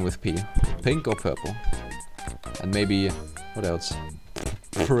that begin with P. Pink or purple. And maybe... What else?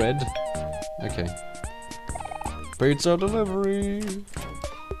 Bread. Okay. Pizza delivery!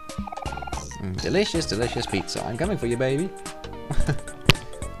 Delicious, delicious pizza. I'm coming for you, baby.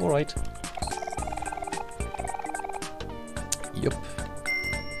 Alright. Yup.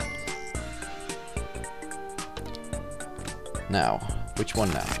 Now, which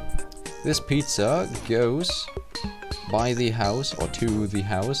one now? This pizza goes by the house, or to the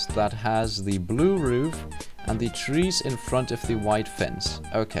house, that has the blue roof and the trees in front of the white fence.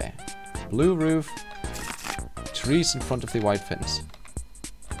 Okay. Blue roof, trees in front of the white fence.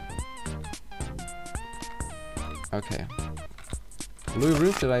 Okay. Blue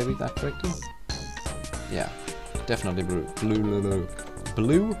roof, did I read that correctly? Yeah. Definitely blue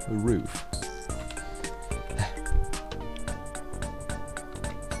roof.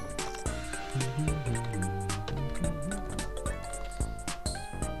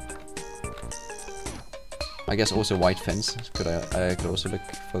 I guess also white fence. I could also look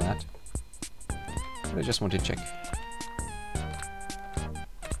for that. But I just want to check.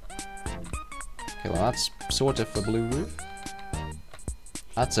 Okay, well that's sort of a blue roof.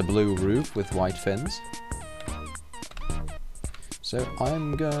 That's a blue roof with white fence. So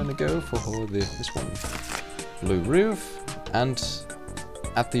I'm gonna go for this one. Blue roof and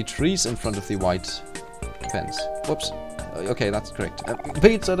at the trees in front of the white fence. Whoops. Okay, that's correct.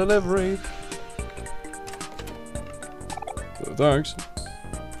 Pizza delivery! Thanks.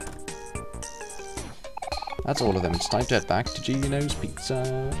 That's all of them. It's time to head back to Gino's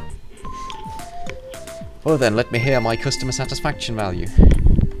Pizza. Well then, let me hear my customer satisfaction value.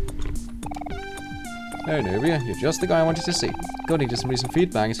 Hey Novia, you're just the guy I wanted to see. According to some recent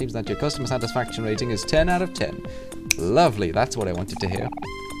feedback, it seems that your customer satisfaction rating is 10 out of 10. Lovely, that's what I wanted to hear.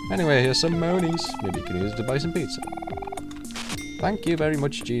 Anyway, here's some monies. Maybe you can use it to buy some pizza. Thank you very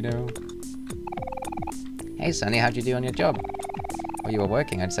much, Gino. Hey Sonny, how'd you do on your job? While you were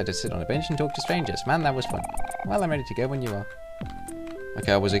working, I decided to sit on a bench and talk to strangers. Man, that was fun. Well, I'm ready to go when you are.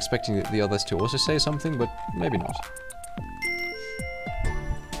 Okay, I was expecting the others to also say something, but maybe not.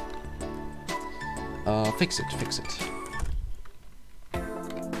 Fix it, fix it.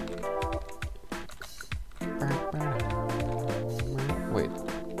 Wait.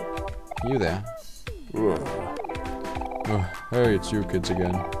 You there? Hey, it's you kids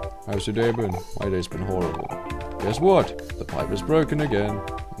again. How's your day been? My day's been horrible. Guess what? The pipe is broken again.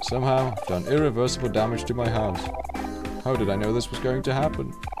 And somehow, I've done irreversible damage to my house. How did I know this was going to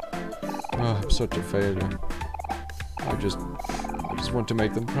happen? Oh, I'm such a failure. I just want to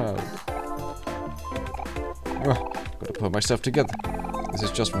make them proud. Oh, gotta put myself together. This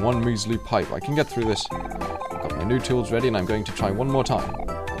is just one measly pipe. I can get through this. I've got my new tools ready and I'm going to try one more time.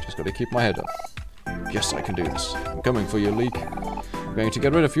 Just gotta keep my head up. Yes, I can do this. I'm coming for you, Leek. I'm going to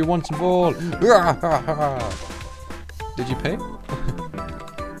get rid of you once and for all. Did you pay?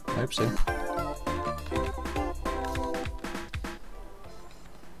 I hope so.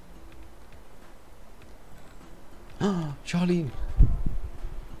 Charlene.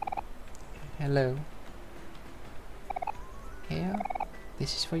 Hello. Here,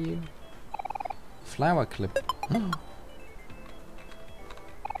 this is for you. Flower clip.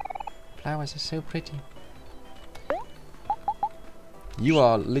 Flowers are so pretty. You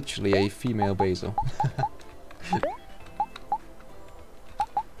are literally a female Basil.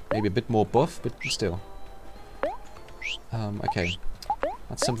 Maybe a bit more buff, but still. Okay.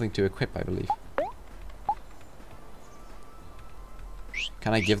 That's something to equip, I believe.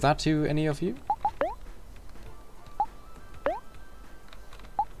 Can I give that to any of you?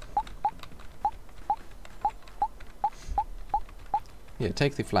 Yeah,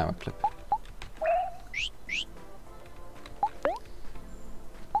 take the flower clip.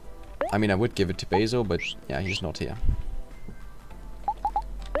 I mean, I would give it to Basil, but yeah, he's not here.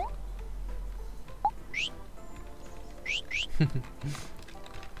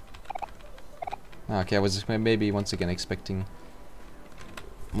 Okay, I was maybe once again expecting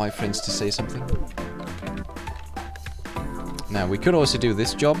my friends to say something. Now, we could also do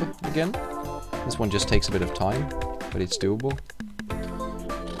this job again. This one just takes a bit of time, but it's doable.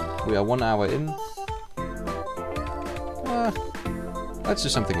 We are 1 hour in. Let's do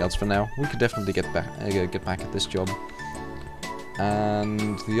something else for now. We could definitely get back at this job.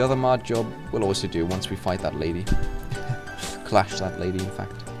 And the other mad job we'll also do once we fight that lady. Clash that lady, in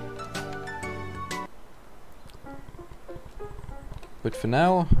fact. But for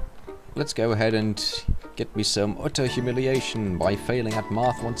now, let's go ahead and get me some utter humiliation by failing at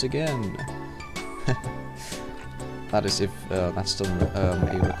math once again. That is if that's still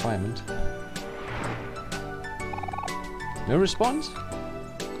a requirement. No response?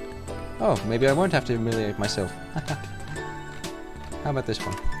 Oh, maybe I won't have to humiliate myself. How about this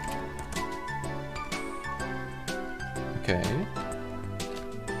one? Okay.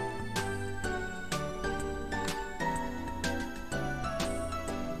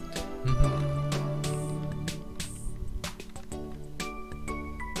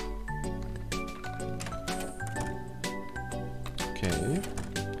 Okay.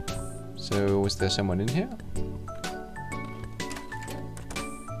 So, was there someone in here?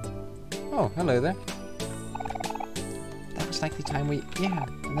 Oh, hello there. That was like the time we... Yeah,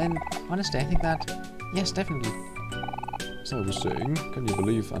 and then, honestly, I think that... Yes, definitely. So I was saying, can you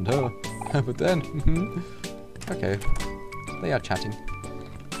believe, and her? But then... Okay. They are chatting.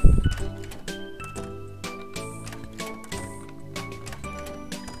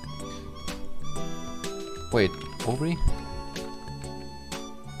 Wait, Aubrey?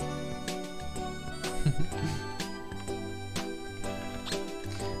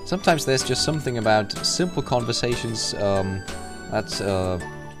 Sometimes there's just something about simple conversations that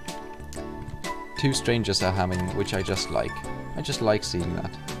two strangers are having, which I just like. I just like seeing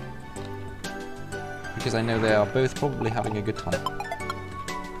that. Because I know they are both probably having a good time.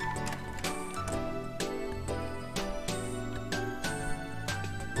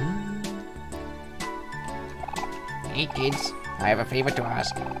 Hey kids, I have a favor to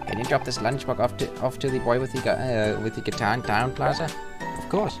ask. Can you drop this lunchbox off to the boy with the guitar in Town Plaza? Of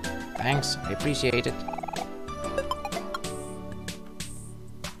course. Thanks, I appreciate it.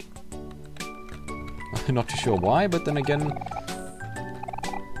 I'm not too sure why, but then again,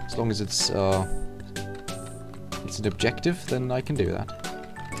 as long as it's an objective, then I can do that.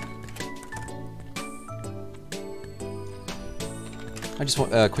 I just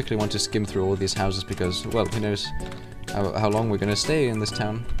quickly want to skim through all these houses because, well, who knows how long we're going to stay in this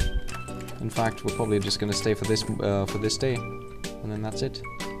town. In fact, we're probably just going to stay for this day, and then that's it.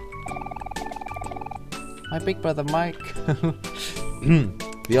 My big brother Mike.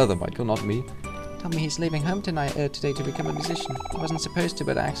 The other Michael, not me. Told me he's leaving home today to become a musician. I wasn't supposed to,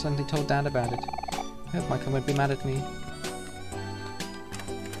 but I accidentally told Dad about it. I hope Michael won't be mad at me.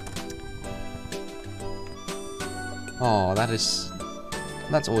 Oh,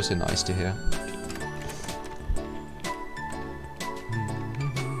 that's also nice to hear.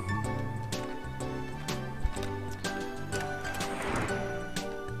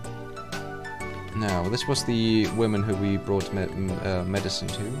 Now, this was the woman who we brought medicine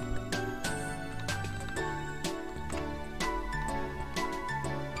to.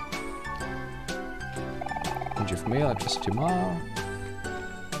 Country for meal, address to Ma.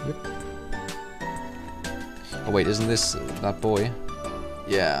 Yep. Oh wait, isn't this that boy?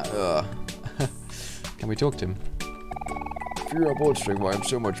 Yeah, Can we talk to him? If you are wondering why I'm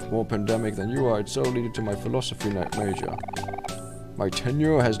so much more pandemic than you are, it's solely due to my philosophy major. My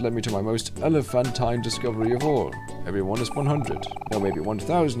tenure has led me to my most elephantine discovery of all. Everyone is 100, or maybe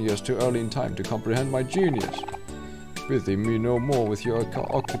 1,000 years too early in time to comprehend my genius. Pity me no more with your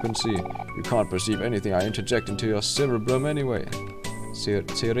occupancy. You can't perceive anything I interject into your cerebrum anyway.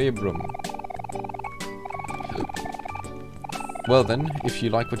 Cerebrum. Well then, if you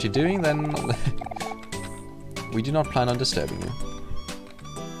like what you're doing, then we do not plan on disturbing you.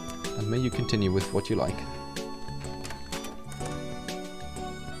 And may you continue with what you like.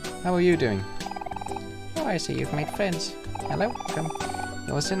 How are you doing? Oh, I see you've made friends. Hello, welcome.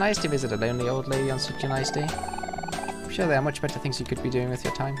 It was so nice to visit a lonely old lady on such a nice day. I'm sure there are much better things you could be doing with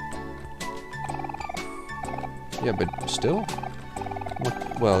your time. Yeah, but still?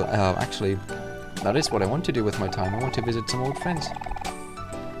 Well, actually, that is what I want to do with my time. I want to visit some old friends.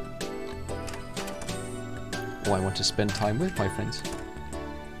 Or I want to spend time with my friends.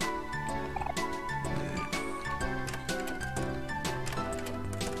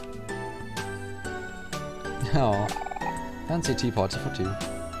 Oh, fancy tea party for two.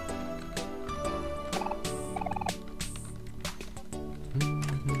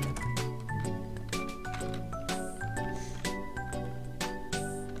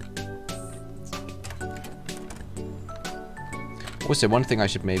 Also, one thing I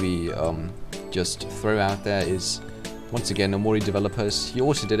should maybe just throw out there is, once again, OMORI developers, he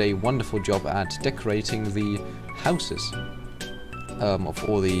also did a wonderful job at decorating the houses of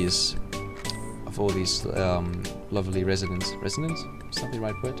all these lovely residents. Residents? Is that the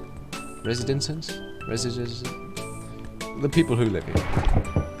right word? Residences? The people who live here.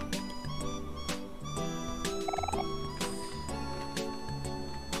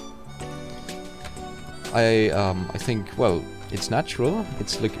 I think, well, it's natural.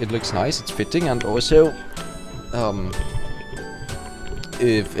 It looks nice. It's fitting, and also,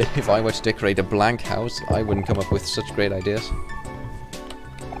 if I were to decorate a blank house, I wouldn't come up with such great ideas.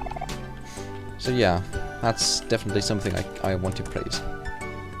 So yeah, that's definitely something I want to praise.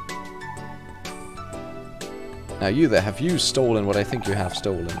 Now you there, have you stolen what I think you have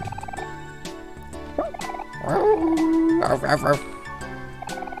stolen?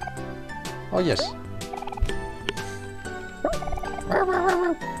 Oh yes.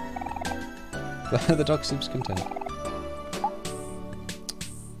 The dog seems content.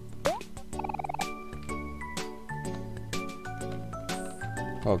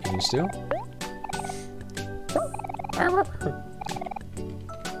 Oh, can you steal?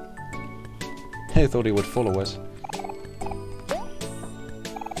 I thought he would follow us.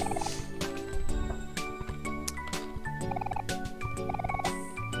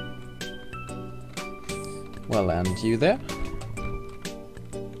 Well, and you there?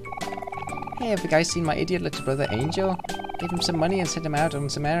 Hey, have you guys seen my idiot little brother Angel? Gave him some money and sent him out on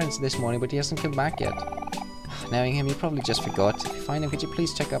some errands this morning, but he hasn't come back yet. Knowing him, he probably just forgot. If you find him, could you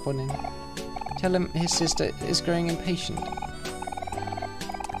please check up on him? Tell him his sister is growing impatient.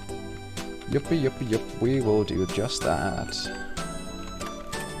 Yuppie, yuppie, yup, we will do just that.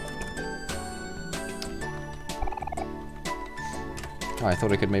 Oh, I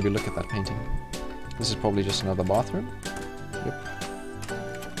thought I could maybe look at that painting. This is probably just another bathroom. Yep.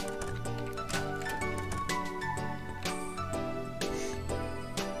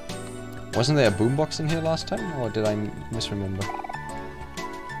 Wasn't there a boombox in here last time, or did I misremember?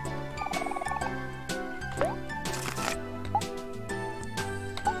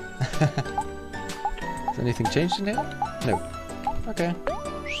 Has anything changed in here? No. Okay.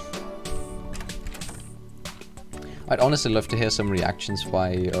 I'd honestly love to hear some reactions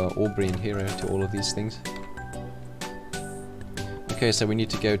by Aubrey and Hero to all of these things. Okay, so we need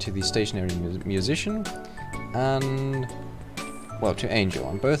to go to the stationary musician and, well, to Angel,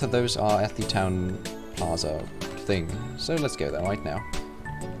 and both of those are at the town plaza thing. So let's go there right now.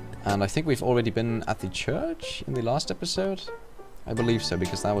 And I think we've already been at the church in the last episode. I believe so,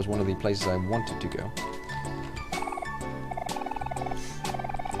 because that was one of the places I wanted to go.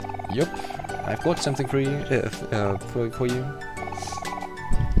 Yup, I've got something for you. For you.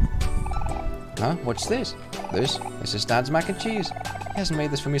 Huh? What's this? This is Dad's mac and cheese. He hasn't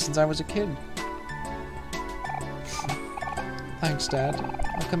made this for me since I was a kid. Thanks, Dad.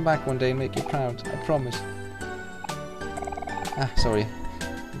 I'll come back one day and make you proud. I promise. Ah, sorry.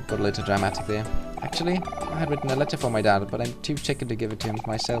 Got a little dramatic there. Actually, I had written a letter for my dad, but I'm too chicken to give it to him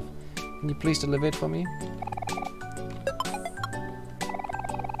myself. Can you please deliver it for me?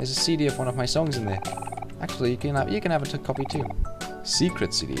 There's a CD of one of my songs in there. Actually, you can have a copy too.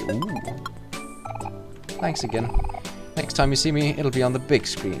 Secret CD. Ooh. Thanks again. Next time you see me, it'll be on the big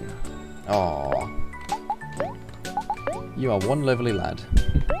screen. Aww. You are one lovely lad.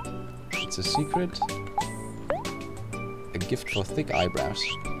 It's a secret. A gift for thick eyebrows.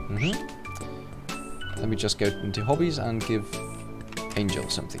 Let me just go into hobbies and give Angel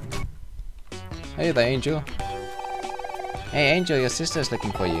something. Hey there, Angel. Hey, Angel, your sister's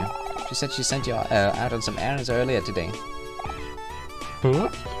looking for you. She said she sent you out on some errands earlier today. Huh?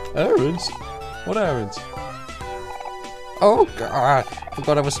 Errands? What errands? Oh, God. I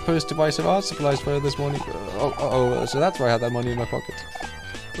forgot I was supposed to buy some art supplies for her this morning. So that's why I had that money in my pocket.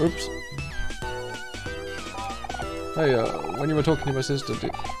 Oops. Hey, when you were talking to my sister,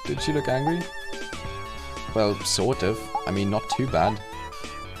 did she look angry? Well, sort of. I mean, not too bad.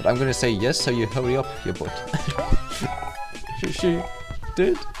 But I'm gonna say yes, so you hurry up, your butt. she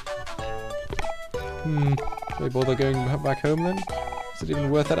did? Should I bother going back home then? Is it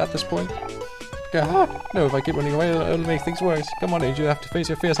even worth it at this point? No, if I keep running away, it'll make things worse. Come on, Angel, you have to face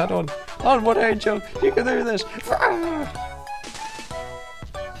your fears head on. Onward, Angel! You can do this!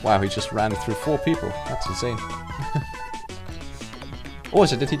 Wow, he just ran through 4 people. That's insane.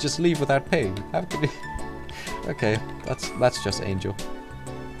 Also, did he just leave without paying? How could he? Okay, that's just Angel.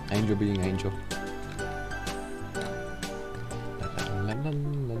 Angel being Angel.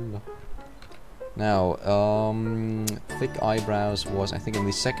 Now, thick eyebrows was, I think, in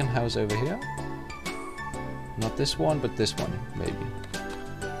the second house over here. Not this one, but this one, maybe.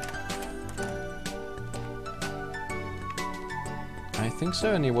 I think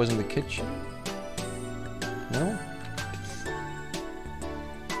so, and he was in the kitchen. No?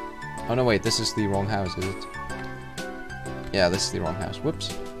 Oh no, wait, this is the wrong house, is it? Yeah, this is the wrong house.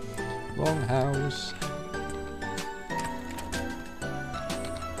 Whoops. Wrong house.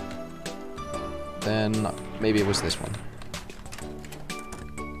 Then maybe it was this one.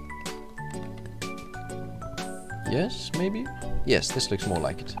 Yes, maybe? Yes, this looks more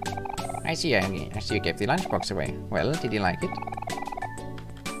like it. I see you gave the lunchbox away. Well, did you like it?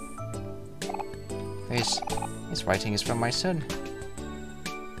 This writing is from my son.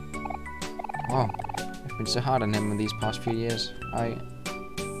 Wow, I've been so hard on him in these past few years.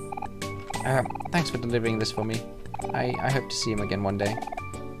 Thanks for delivering this for me. I hope to see him again one day.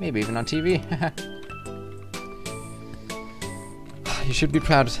 Maybe even on TV. You should be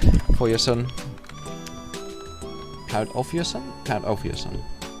proud for your son. Proud of your son? Proud of your son.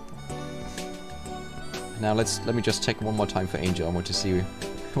 Now let me just check one more time for Angel. I want to see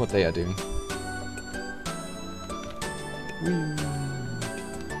what they are doing.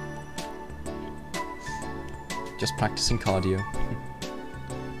 Just practicing cardio.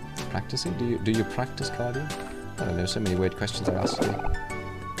 Practicing? Do you practice cardio? I don't know, so many weird questions I asked you.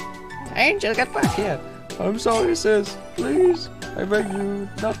 Angel, get back here! I'm sorry, sis. Please, I beg you.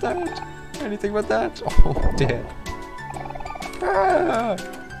 Not that. Anything but that. Oh dear. Ah.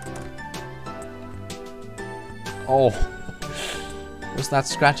 Oh. Was that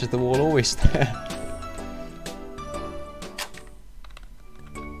scratch at the wall always there?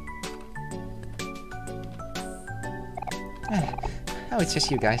 Oh, it's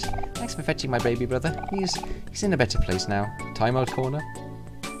just you guys. Thanks for fetching my baby brother. He's in a better place now. Timeout corner?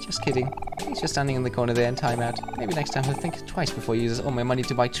 Just kidding. He's just standing in the corner there in timeout. Maybe next time he'll think twice before he uses all my money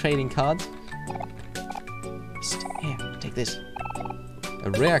to buy trading cards. Psst, here, take this. A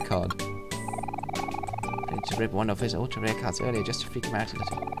rare card. I need to rip one of his ultra rare cards earlier just to freak him out a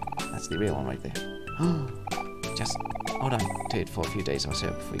little. That's the real one right there. Just hold on to it for a few days or so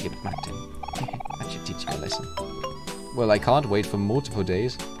before you give it back to him. That should teach you a lesson. Well, I can't wait for multiple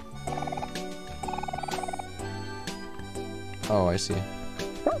days. Oh, I see.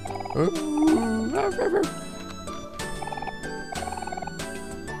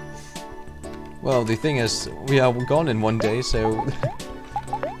 Well, the thing is, we are gone in one day, so...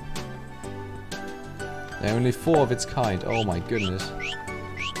 There are only 4 of its kind. Oh my goodness.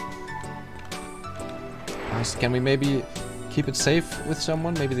 Can we maybe keep it safe with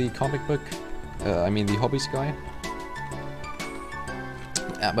someone? Maybe the comic book? I mean the hobbies guy?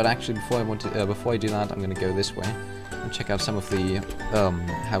 But actually, before I do that, I'm gonna go this way and check out some of the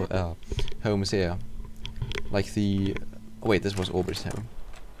homes here. Like the... Oh wait, this was Aubrey's home.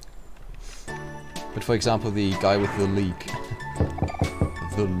 But for example, the guy with the leak.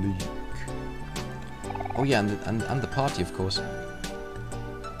 The leak. Oh yeah, and the party, of course.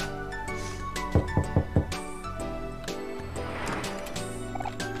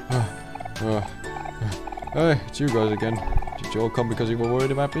 Hey, it's you guys again. Did you all come because you were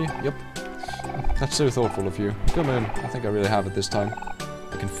worried about me? Yep. That's so thoughtful of you. Come in. I think I really have it this time.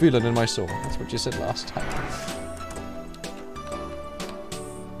 I can feel it in my soul. That's what you said last time.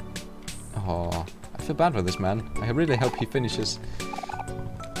 Oh, I feel bad for this man. I really hope he finishes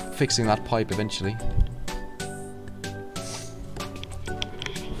fixing that pipe eventually.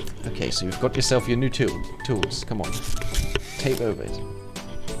 Okay, so you've got yourself your new tools. Come on. Tape over it.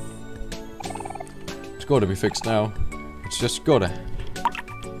 It's gotta be fixed now. It's just gotta.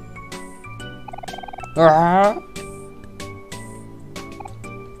 Ah!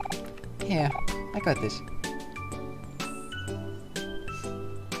 Here, I got this.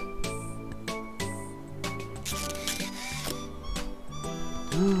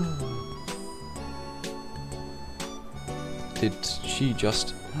 Did she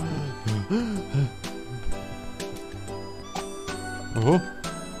just... Oh.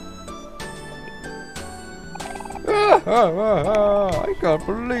 I can't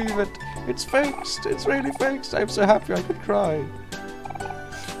believe it. It's fixed. It's really fixed. I'm so happy I could cry.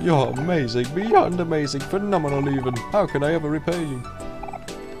 You're amazing. Beyond amazing. Phenomenal even. How can I ever repay you?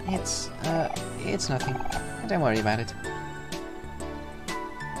 It's nothing. Don't worry about it.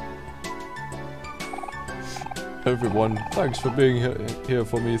 Everyone, thanks for being here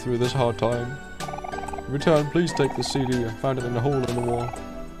for me through this hard time. In return, please take the CD. I found it in a hole in the wall.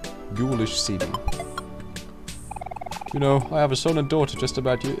 Ghoulish CD. You know, I have a son and daughter just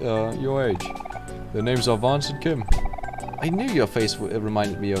about your age. Their names are Vance and Kim. I knew your face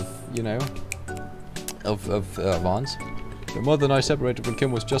reminded me of, you know, of Vance. Their mother and I separated when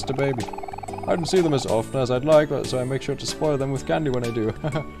Kim was just a baby. I don't see them as often as I'd like, so I make sure to spoil them with candy when I do.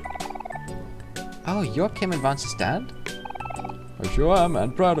 Oh, you're Kim and Vance's dad? I sure am,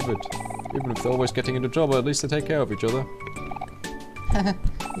 and proud of it. Even if they're always getting into trouble, at least they take care of each other.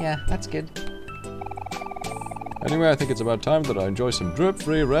 Yeah, that's good. Anyway, I think it's about time that I enjoy some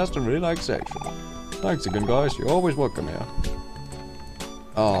drip-free rest and relaxation. Thanks again, guys. You're always welcome here.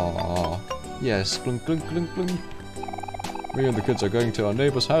 Aww. Yes, clunk, clunk, clunk, clunk. Me and the kids are going to our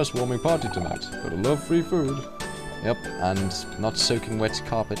neighbor's housewarming party tonight. Gotta love free food. Yep, and not soaking wet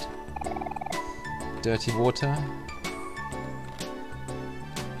carpet. Dirty water.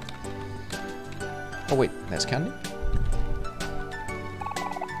 Oh wait, there's candy?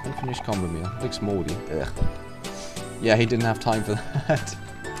 Unfinished combo meal. Looks moldy. Ugh. Yeah, he didn't have time for that.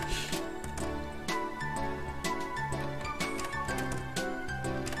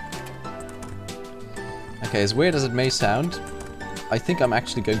 Okay, as weird as it may sound, I think I'm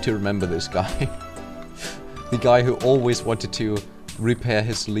actually going to remember this guy. The guy who always wanted to repair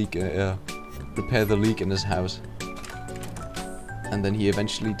his leak, repair the leak in his house. And then he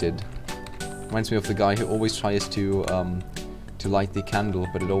eventually did. Reminds me of the guy who always tries to light the candle,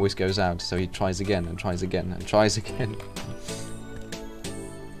 but it always goes out, so he tries again, and tries again, and tries again.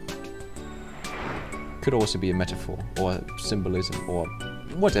 Could also be a metaphor, or symbolism, or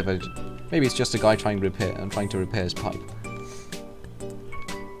whatever. Maybe it's just a guy trying to repair his pipe.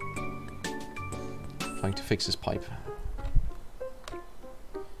 Trying to fix his pipe.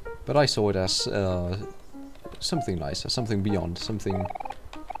 But I saw it as something nicer, something beyond, something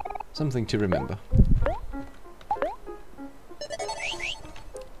to remember.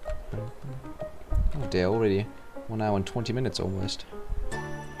 Oh dear, already 1 hour and 20 minutes almost.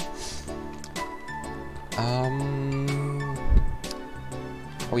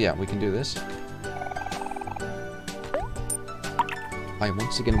 Oh yeah, we can do this. I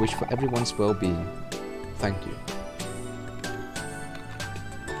once again wish for everyone's well-being. Thank you.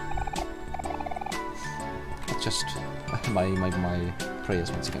 That's just my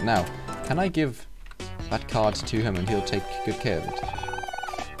prayers once again. Now, can I give that card to him and he'll take good care of it?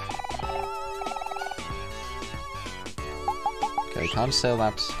 Okay, can't sell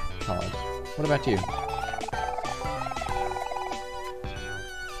that card. What about you?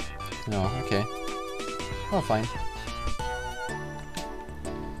 No, okay. Oh, fine.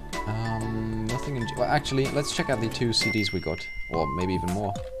 Nothing in... Well, actually, let's check out the 2 CDs we got. Or maybe even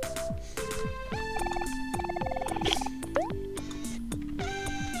more.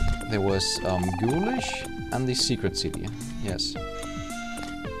 There was Ghoulish and the Secret CD. Yes.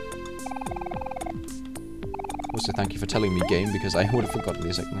 Also, thank you for telling me, game, because I would have forgotten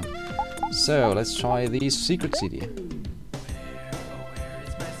the second one. So, let's try the Secret CD.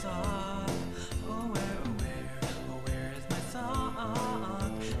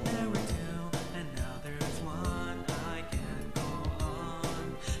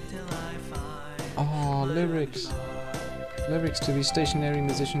 Oh, lyrics. Lyrics to the stationary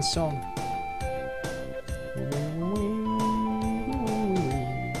musician's song.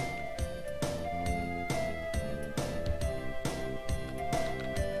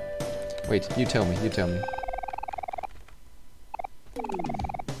 Wait, you tell me, you tell me.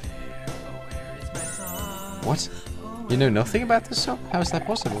 What? You know nothing about this song? How is that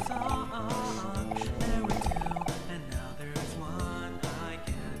possible?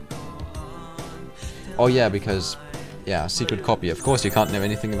 Oh yeah, because... yeah, secret copy. Of course you can't know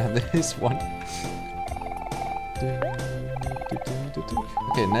anything about this one.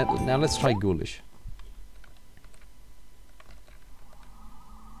 Okay, now let's try Ghoulish.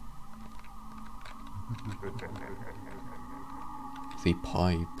 The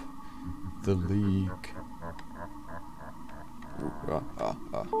pipe. The leak.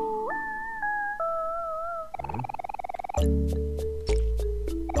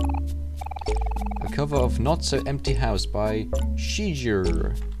 A cover of Not So Empty House by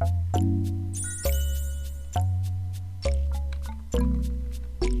Shijer.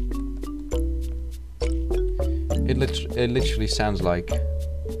 It literally sounds like...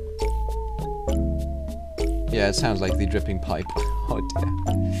 yeah, it sounds like the dripping pipe. Oh dear.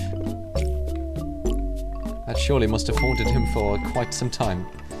 That surely must have haunted him for quite some time.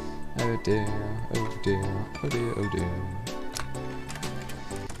 Oh dear, oh dear, oh dear, oh dear.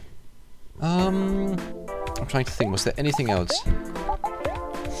 I'm trying to think, was there anything else?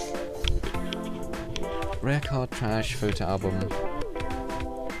 Rare card, trash, photo album.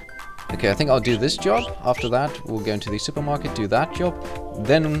 Okay, I think I'll do this job. After that, we'll go into the supermarket, do that job.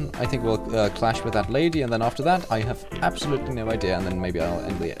 Then I think we'll clash with that lady, and then after that, I have absolutely no idea, and then maybe I'll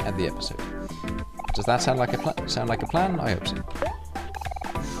end the episode. Does that sound like a plan? I hope so.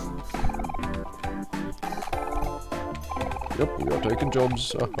 Yep, we are taking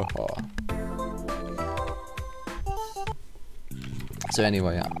jobs. So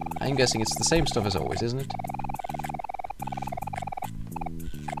anyway, I'm guessing it's the same stuff as always, isn't it?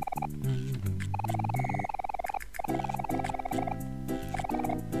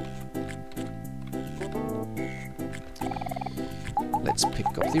 Let's pick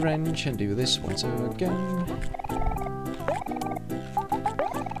up the wrench and do this once again.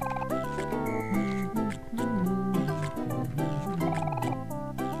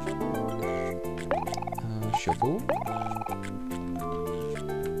 Shovel.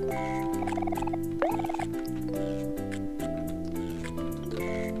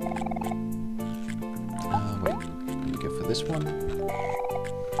 Wait, let me go for this one.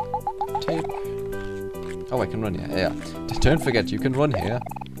 Tape. Oh, I can run here. Yeah. Don't forget, you can run here.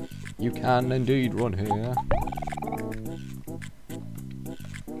 You can indeed run here.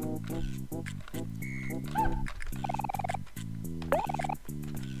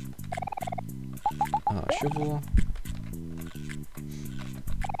 Shovel.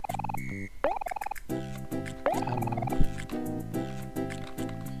 Hammer.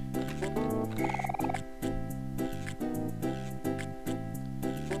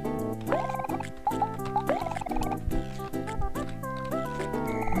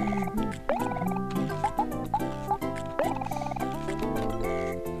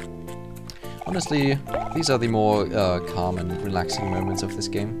 Honestly, these are the more calm and relaxing moments of this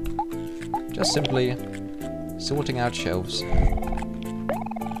game. Just simply sorting out shelves.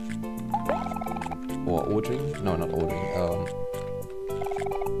 Or ordering? No, not ordering. Oh,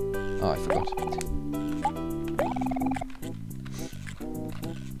 I forgot.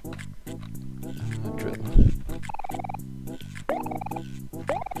 Drill.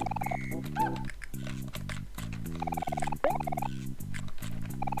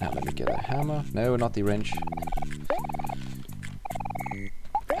 Now let me get a hammer. No, not the wrench.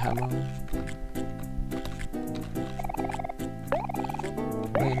 Hammer.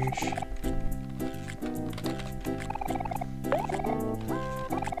 Wrench.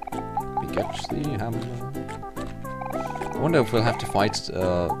 We get the hammer. I wonder if we'll have to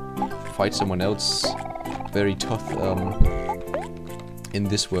fight someone else very tough in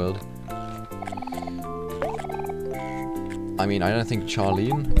this world. I mean, I don't think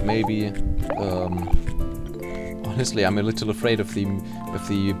Charlene. Maybe. Honestly, I'm a little afraid of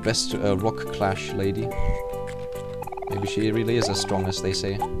the best rock clash lady. Maybe she really is as strong as they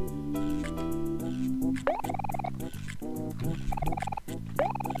say. Let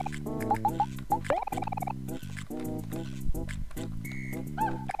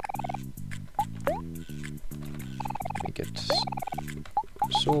me get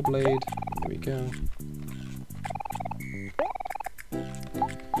saw blade. There we go.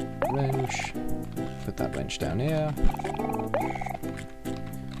 Wrench. Put that wrench down here.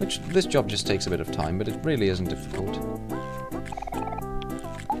 Which, this job just takes a bit of time, but it really isn't difficult.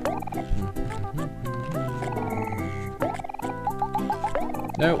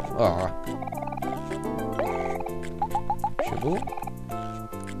 No. Ah. Shovel.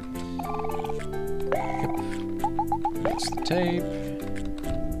 Yep. That's the tape.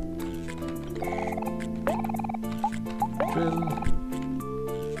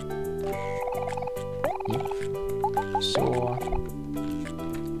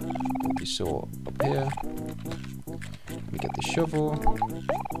 or up here. Let me get the shovel.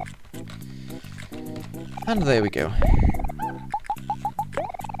 And there we go.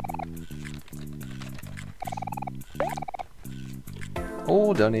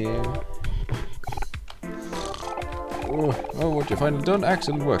 All done here. Oh, what you finally done?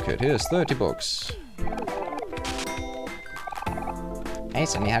 Excellent work, kid. Here's 30 bucks. Hey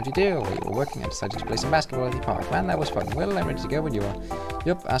Sonny, how'd you do? We were working and decided to play some basketball in the park. Man, that was fun. Well, I'm ready to go when you are.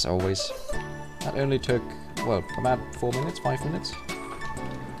 Yep, as always. That only took, well, about 4 minutes, 5 minutes.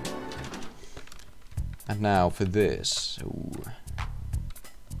 And now for this. Ooh.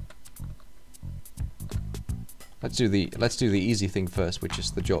 Let's do the easy thing first, which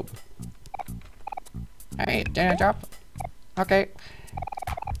is the job. Hey, dinner job. Okay.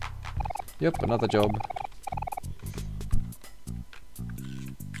 Yep, another job.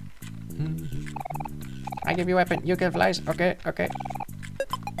 I give you weapon, you give lies. Okay, okay.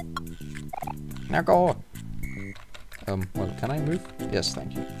 Now go. Well, can I move? Yes,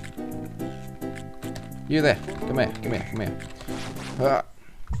 thank you. You there. Come here, come here, come here.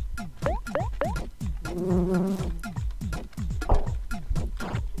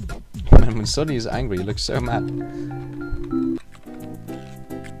 Man, when Sonny is angry, he looks so mad.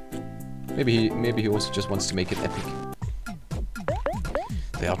 Maybe he also just wants to make it epic.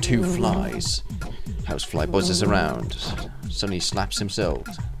 There are 2 flies. Housefly buzzes around. Sonny slaps himself.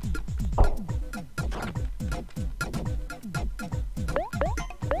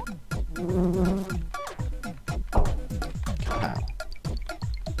 Wow.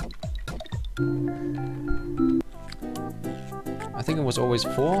 I think it was always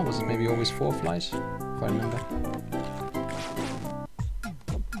 4. Was it maybe always 4 flies? If I remember.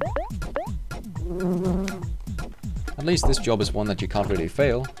 At least this job is one that you can't really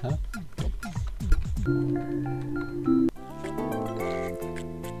fail, huh?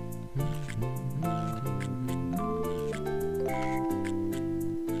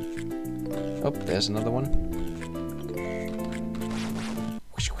 Oh, there's another one.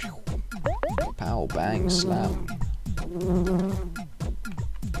 Pow, bang, slam.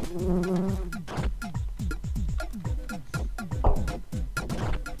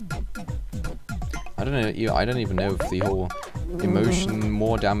 I don't know. I don't even know if the whole emotion,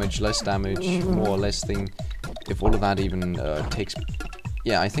 more damage, less damage, more or less thing, if all of that even takes.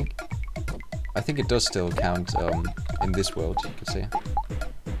 Yeah, I think it does still count in this world. You could say.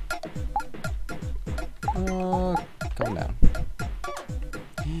 Calm down.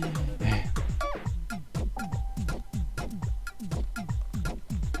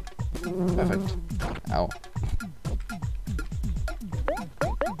 Perfect. Ow.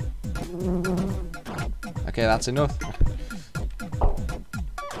 Okay, that's enough.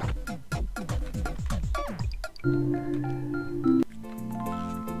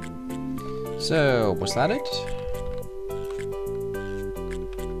 So, was that it?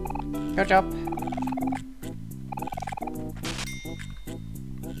 Good job.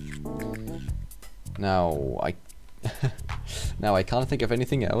 Now I can't think of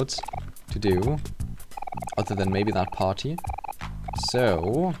anything else to do other than maybe that party.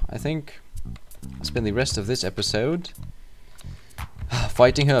 So I think I'll spend the rest of this episode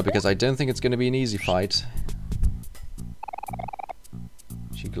fighting her, because I don't think it's going to be an easy fight.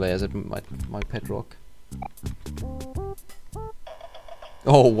 She glares at my pet rock.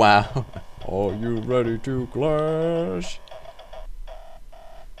 Oh wow! Are you ready to clash?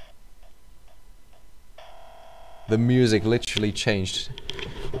 The music literally changed.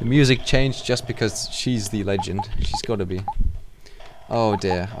 The music changed just because she's the legend. She's gotta be. Oh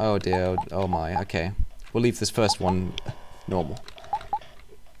dear, oh dear, oh my, okay. We'll leave this first one normal.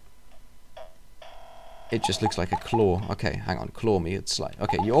 It just looks like a claw. Okay, hang on, claw me, it's like...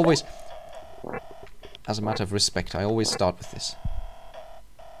 Okay, you always... As a matter of respect, I always start with this.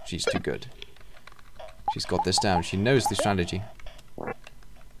 She's too good. She's got this down, she knows the strategy.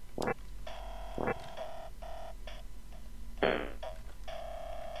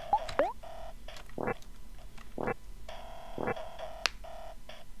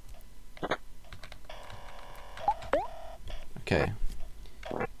 Okay.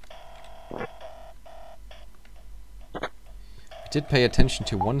 I did pay attention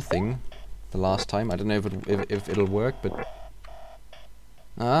to one thing the last time. I don't know if it'll work, but...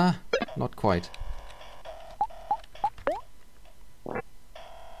 Ah, not quite.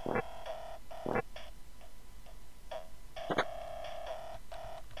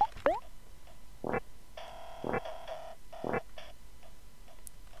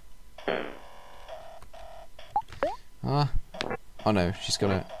 Ah. Oh no, she's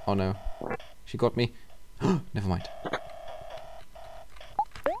gonna... Oh no. She got me. Never mind.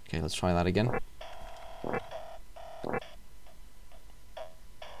 Okay, let's try that again.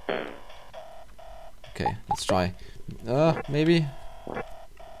 Okay, let's try. Maybe.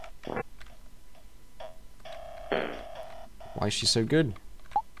 Why is she so good?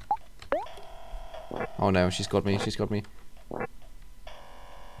 Oh no, she's got me, she's got me.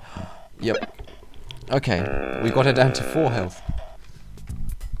 Yep. Okay, we got her down to 4 health.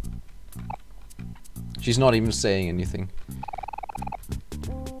 She's not even saying anything.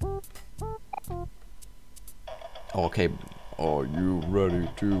 Okay, are you ready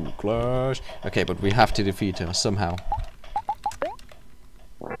to clash? Okay, but we have to defeat her somehow.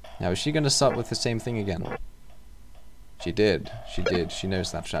 Now, is she gonna start with the same thing again? She did. She did. She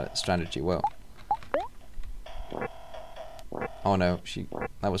knows that strategy well. Oh no,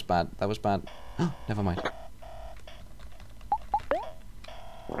 that was bad. That was bad. Never mind.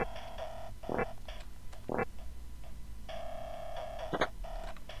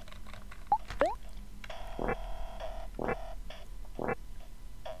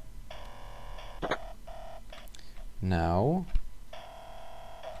 Now,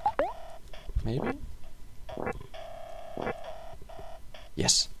 maybe?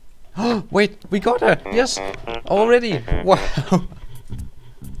 Yes. Wait, we got her! Yes! Already! Wow!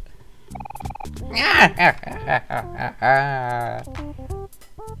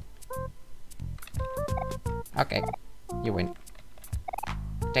 Okay, you win.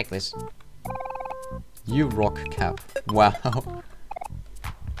 Take this. You rock, Cap. Wow.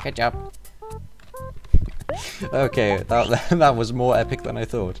 Good job. Okay, that was more epic than I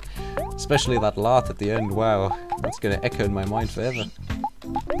thought. Especially that laugh at the end. Wow, that's gonna echo in my mind forever.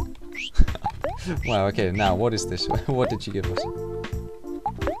 Wow, okay, now what is this? What did she give us?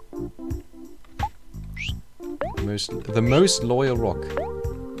 The most loyal rock.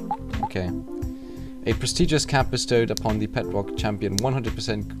 Okay. A prestigious cap bestowed upon the pet rock champion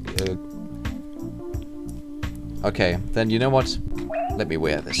 100%. Okay, then you know what? Let me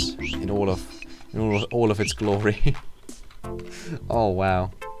wear this in all of its glory. Oh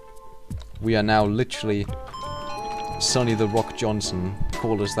wow. We are now literally Sonny the Rock Johnson.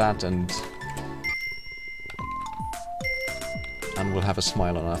 Call us that and we'll have a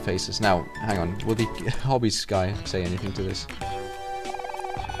smile on our faces. Now, hang on. Will the hobbies guy say anything to this?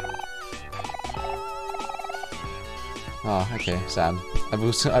 Oh, okay, sad. I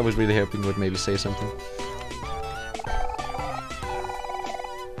was really hoping he would maybe say something.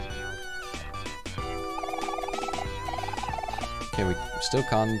 Okay, we still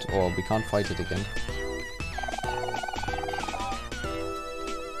can't, or we can't fight it again.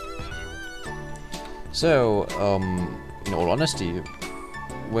 So, in all honesty,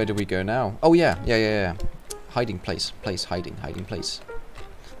 where do we go now? Oh yeah. Hiding place. Hiding place.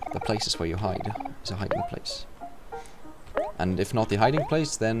 The place is where you hide. It's a hiding place. And if not the hiding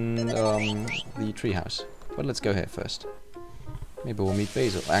place, then the treehouse. But let's go here first. Maybe we'll meet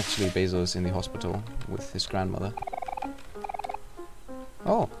Basil. Actually, Basil is in the hospital with his grandmother.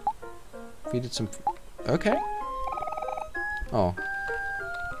 Oh. We did some... Okay. Oh.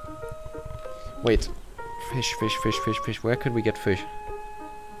 Wait. Fish. Where could we get fish?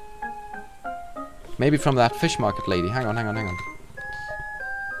 Maybe from that fish market lady. Hang on.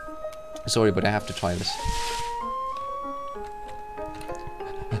 Sorry, but I have to try this.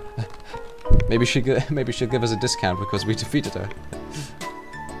 Maybe she'll give us a discount because we defeated her.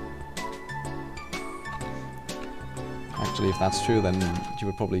 Actually, if that's true, then she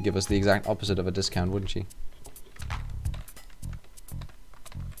would probably give us the exact opposite of a discount, wouldn't she?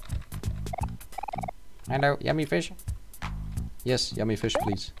 Hello, yummy fish. Yes, yummy fish,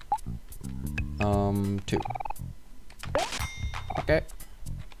 please. 2. Okay.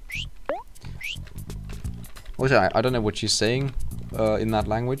 Also, I don't know what she's saying in that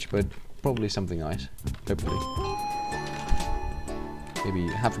language, but probably something nice. Hopefully. Maybe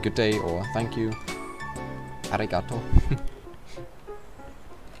have a good day or thank you. Arigato.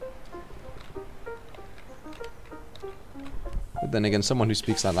 But then again, someone who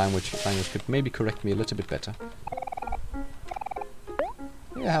speaks that language could maybe correct me a little bit better.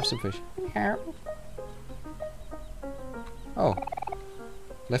 Yeah, have some fish. Oh.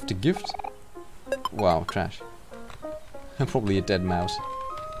 Left a gift? Wow, trash. Probably a dead mouse.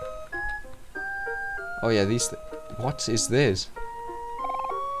 Oh yeah, what is this?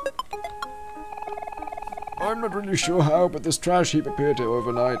 I'm not really sure how, but this trash heap appeared here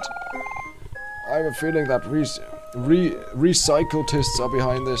overnight. I have a feeling that recycletists are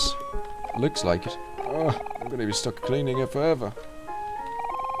behind this. Looks like it. Oh, I'm gonna be stuck cleaning it forever.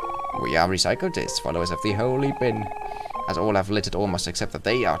 We are recycletists, followers of the holy bin, as all have littered almost except that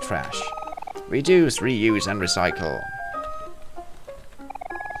they are trash. Reduce, reuse, and recycle.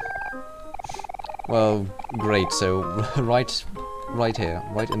 Well, great. So right here,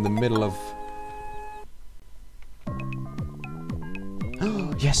 right in the middle of.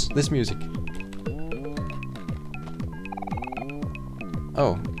 Yes, this music.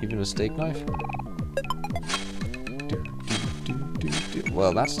 Oh, even a steak knife.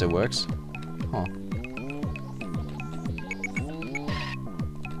 Well, that still works. Huh.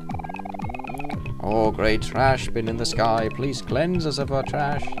 Oh, great trash bin in the sky. Please cleanse us of our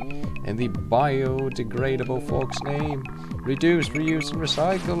trash. In the biodegradable fork's name. Reduce, reuse, and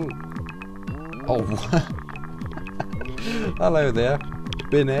recycle. Oh, hello there,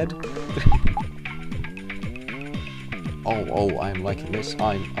 Binhead. Oh, I'm liking this.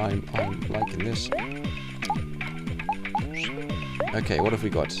 I'm liking this. Okay, what have we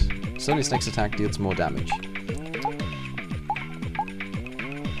got? Suddenly Snake's attack deals more damage.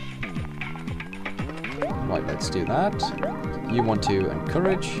 Right, let's do that. You want to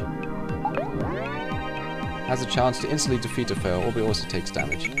encourage. Has a chance to instantly defeat a foe, or also takes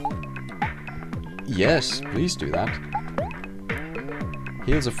damage. Yes, please do that.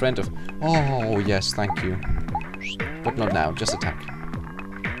 Heals a friend of... Oh, yes, thank you. But not now, just attack.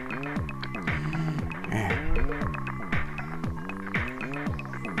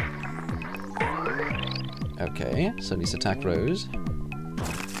 Okay, so his attack rose.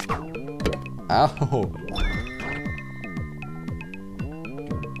 Ow!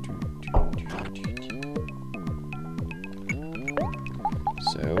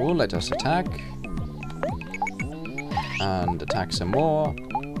 So, let us attack. And attack some more.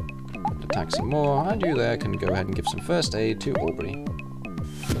 And attack some more. And you there can go ahead and give some first aid to Aubrey.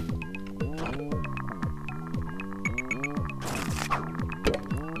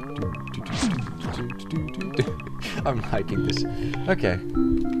 I'm liking this. Okay.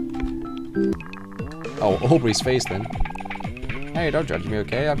 Oh, Aubrey's face then. Hey, don't judge me,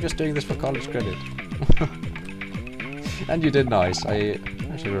 okay? I'm just doing this for college credit. And you did nice. I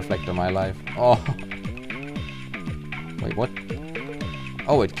should reflect on my life. Oh. Wait, what?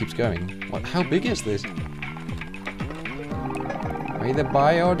 Oh, it keeps going. What? How big is this? May the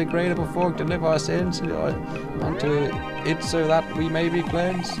biodegradable fork deliver our sins unto it so that we may be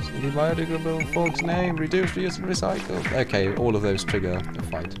cleansed. In the biodegradable fork's name, reduce, reuse, and recycle. Okay, all of those trigger a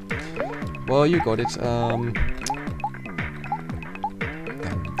fight. Well, you got it.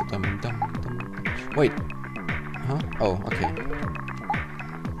 Wait. Huh? Oh, okay.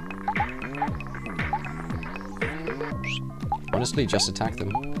 Honestly, just attack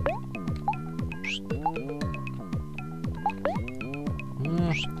them.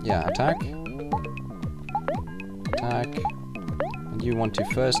 Yeah, attack. Attack. And you want to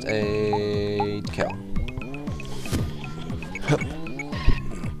first aid kill.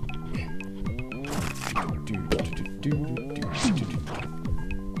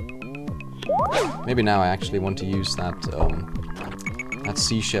 Maybe now I actually want to use that that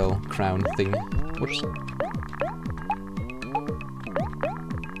seashell crown thing. Whoops.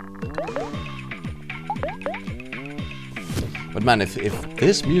 But man, if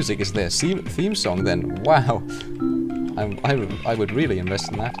this music is their theme song, then wow, I would really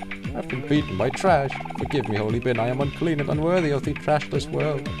invest in that. I've been beaten by trash. Forgive me, holy bin. I am unclean and unworthy of the trashless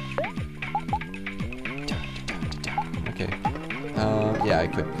world. Okay. Yeah, I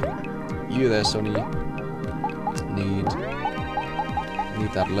could. You there, Sonny. Need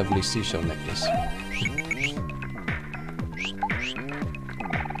that lovely seashell necklace.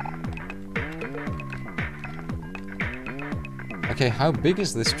 Okay, how big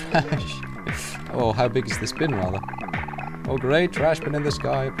is this trash? Oh, how big is this bin, rather? Oh, great trash bin in the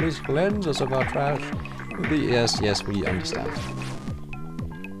sky. Please cleanse us of our trash. Yes, we understand.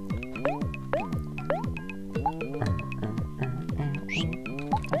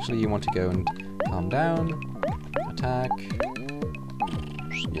 Actually, you want to go and calm down. Attack.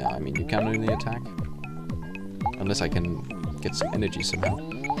 Yeah, I mean, you can only attack. Unless I can get some energy somehow.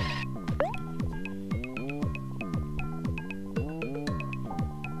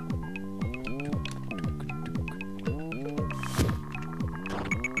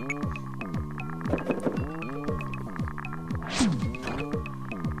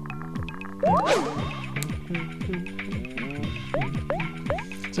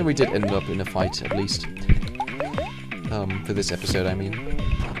 So we did end up in a fight, at least. For this episode, I mean.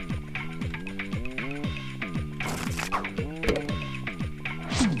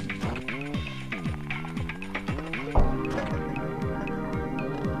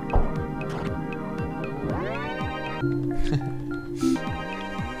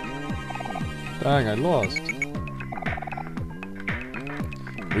 Dang, I lost.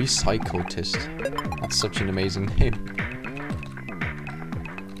 Recycletist. That's such an amazing name.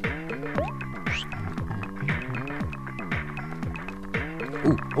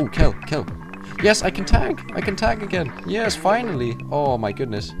 Ooh, oh, kill, kill. Yes, I can tag. I can tag again. Yes, finally. Oh my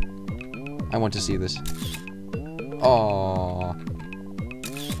goodness. I want to see this. Oh.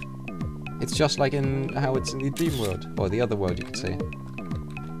 It's just like in how it's in the dream world. Or the other world, you could say.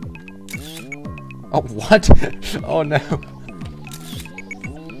 Oh, what? Oh no.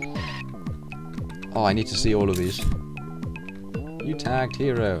 Oh, I need to see all of these. You tagged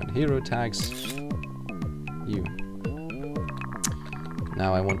Hero, and Hero tags you.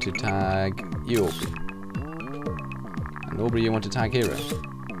 Now I want to tag you, Aubrey. And Aubrey, you want to tag Hero.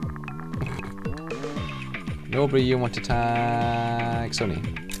 And Aubrey, you want to tag Sonny.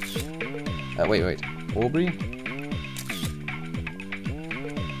 Wait. Aubrey?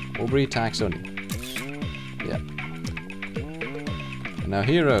 Aubrey, tag Sonny. Yeah. And now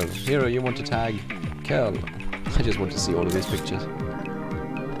Hero. Hero, you want to tag Kel. I just want to see all of these pictures.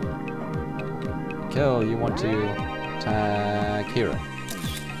 Kel, you want to tag Hero.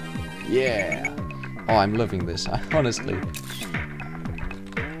 Yeah! Oh, I'm loving this, honestly.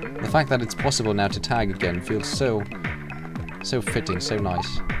 The fact that it's possible now to tag again feels so fitting, so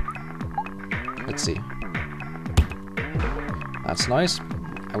nice. Let's see. That's nice.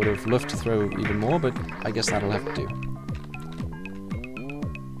 I would have loved to throw even more, but I guess that'll have to do.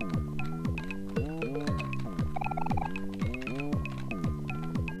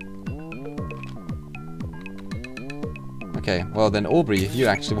 Okay, well then Aubrey, you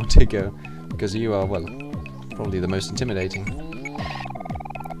actually want to go, because you are, well, probably the most intimidating.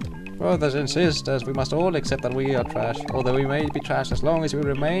 Brothers and sisters, we must all accept that we are trash, although we may be trash as long as we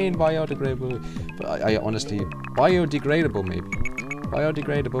remain biodegradable. But I honestly, biodegradable maybe.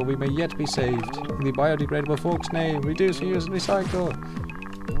 Biodegradable, we may yet be saved. In the biodegradable folks' name, reduce, reuse, and recycle.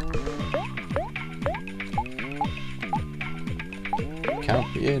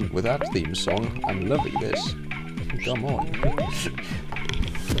 Count me in with that theme song. I'm loving this. Come on.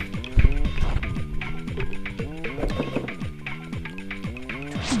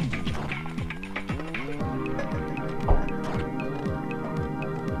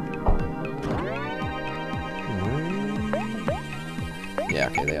 Yeah,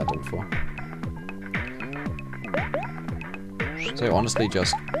 okay, they are done for. So honestly,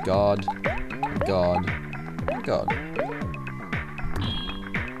 just God, God, God.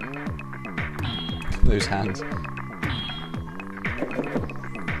 Those hands.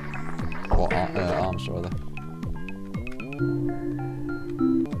 Or arms, rather.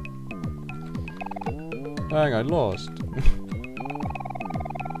 Dang, I lost.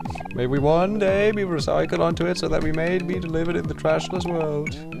 May we one day be recycled onto it so that we may be delivered in the trashless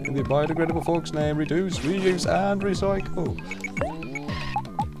world. In the biodegradable folks' name, reduce, reuse, and recycle.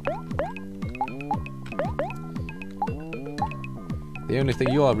 The only thing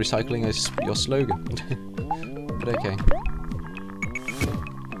you are recycling is your slogan. But okay.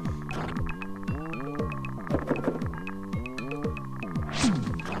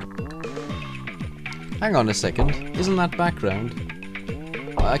 Hang on a second, isn't that background?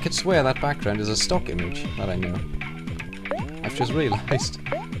 I could swear that background is a stock image that I know. I've just realised.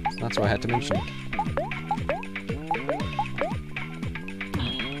 So that's why I had to mention it.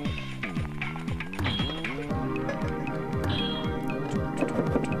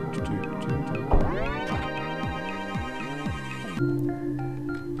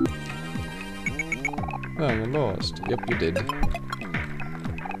 Oh, you lost. Yep, you did.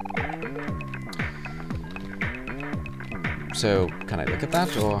 So, can I look at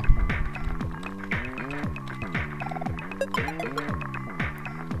that, or...?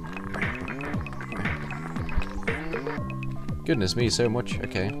 Goodness me, so much.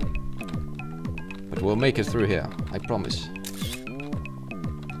 Okay. But we'll make it through here. I promise.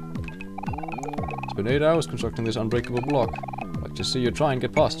 It's been 8 hours constructing this unbreakable block. I'd like to see you try and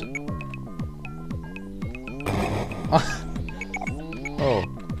get past it. Oh.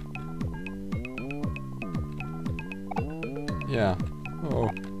 Yeah. Oh.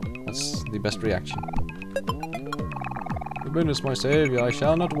 That's the best reaction. Goodness, my savior, I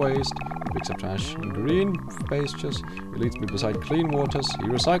shall not waste. He picks up trash in green pastures. He leads me beside clean waters. He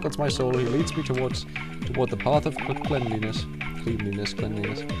recycles my soul. He leads me toward the path of cleanliness. Cleanliness.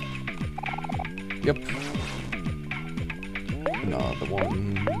 Yep. Another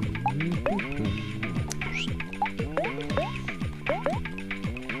one.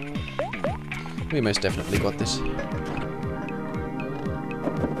 We most definitely got this.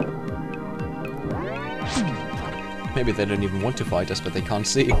 Maybe they don't even want to fight us, but they can't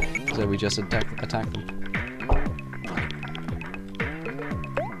see, so we just attack them.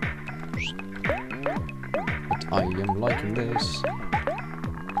 But I am liking this.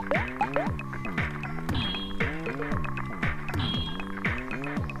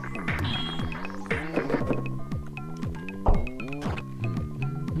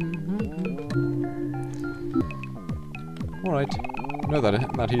 Alright. I know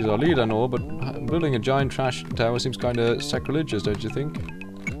that he's our leader and all, but building a giant trash tower seems kinda sacrilegious, don't you think?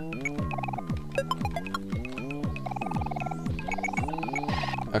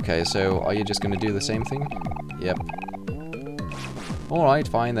 Okay, so are you just gonna do the same thing? Yep. Alright,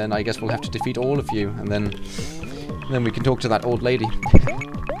 fine then. I guess we'll have to defeat all of you, and then we can talk to that old lady.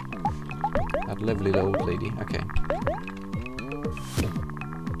 That lovely old lady. Okay.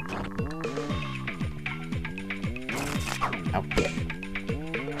 Ow.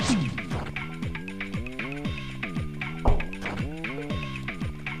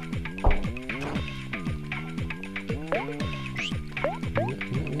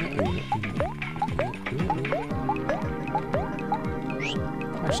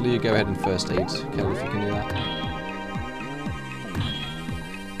 Actually, you go ahead and first aid, Kelly, if you can do that.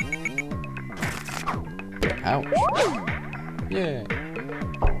 Ouch. Yeah.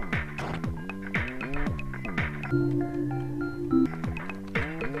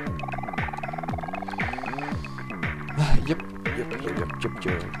 Yep.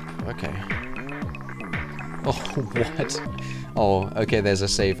 Okay. Oh, what? Oh, okay, there's a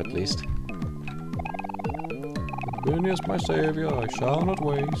save at least. Goodness, my savior, I shall not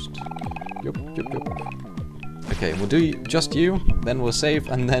waste. Yup. Okay, we'll do just you, then we'll save,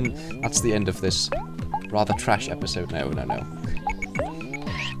 and then that's the end of this rather trash episode. No.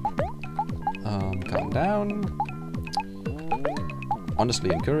 Calm down. Honestly,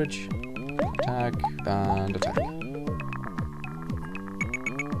 encourage. Attack, and attack.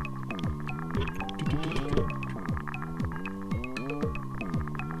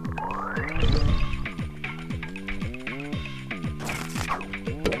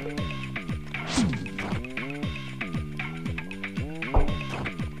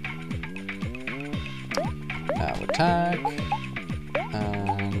 Now attack,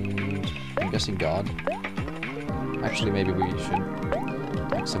 and I'm guessing guard. Actually, maybe we should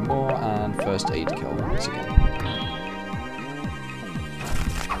attack some more, and first aid kill once again.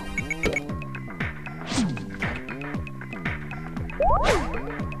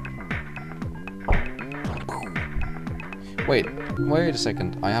 Wait a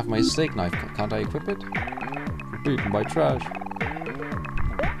second, I have my steak knife, can't I equip it? Beaten by trash.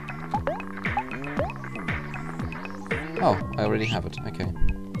 Oh, I already have it, okay.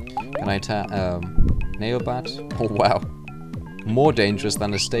 Can I nail bat? Oh wow. More dangerous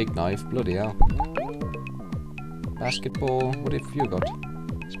than a steak knife, bloody hell. Basketball, what have you got?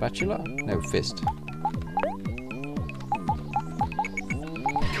 Spatula? No, fist.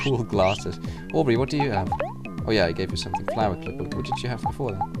 Cool glasses. Aubrey, what do you have? Oh yeah, I gave you something. Flower clipper. What did you have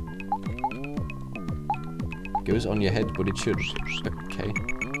before then? Goes on your head, but it shouldn't. Okay.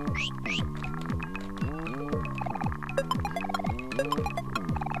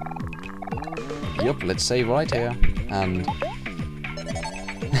 Yup, let's save right here. And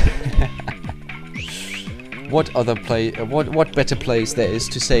what better place there is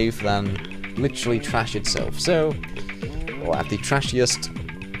to save than literally trash itself? So, or at the trashiest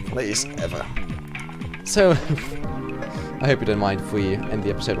place ever. So, I hope you don't mind if we end the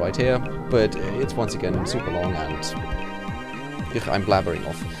episode right here, but it's once again super long and I'm blabbering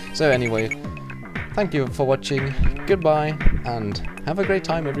off. So anyway, thank you for watching, goodbye, and have a great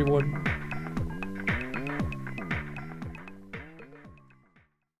time everyone.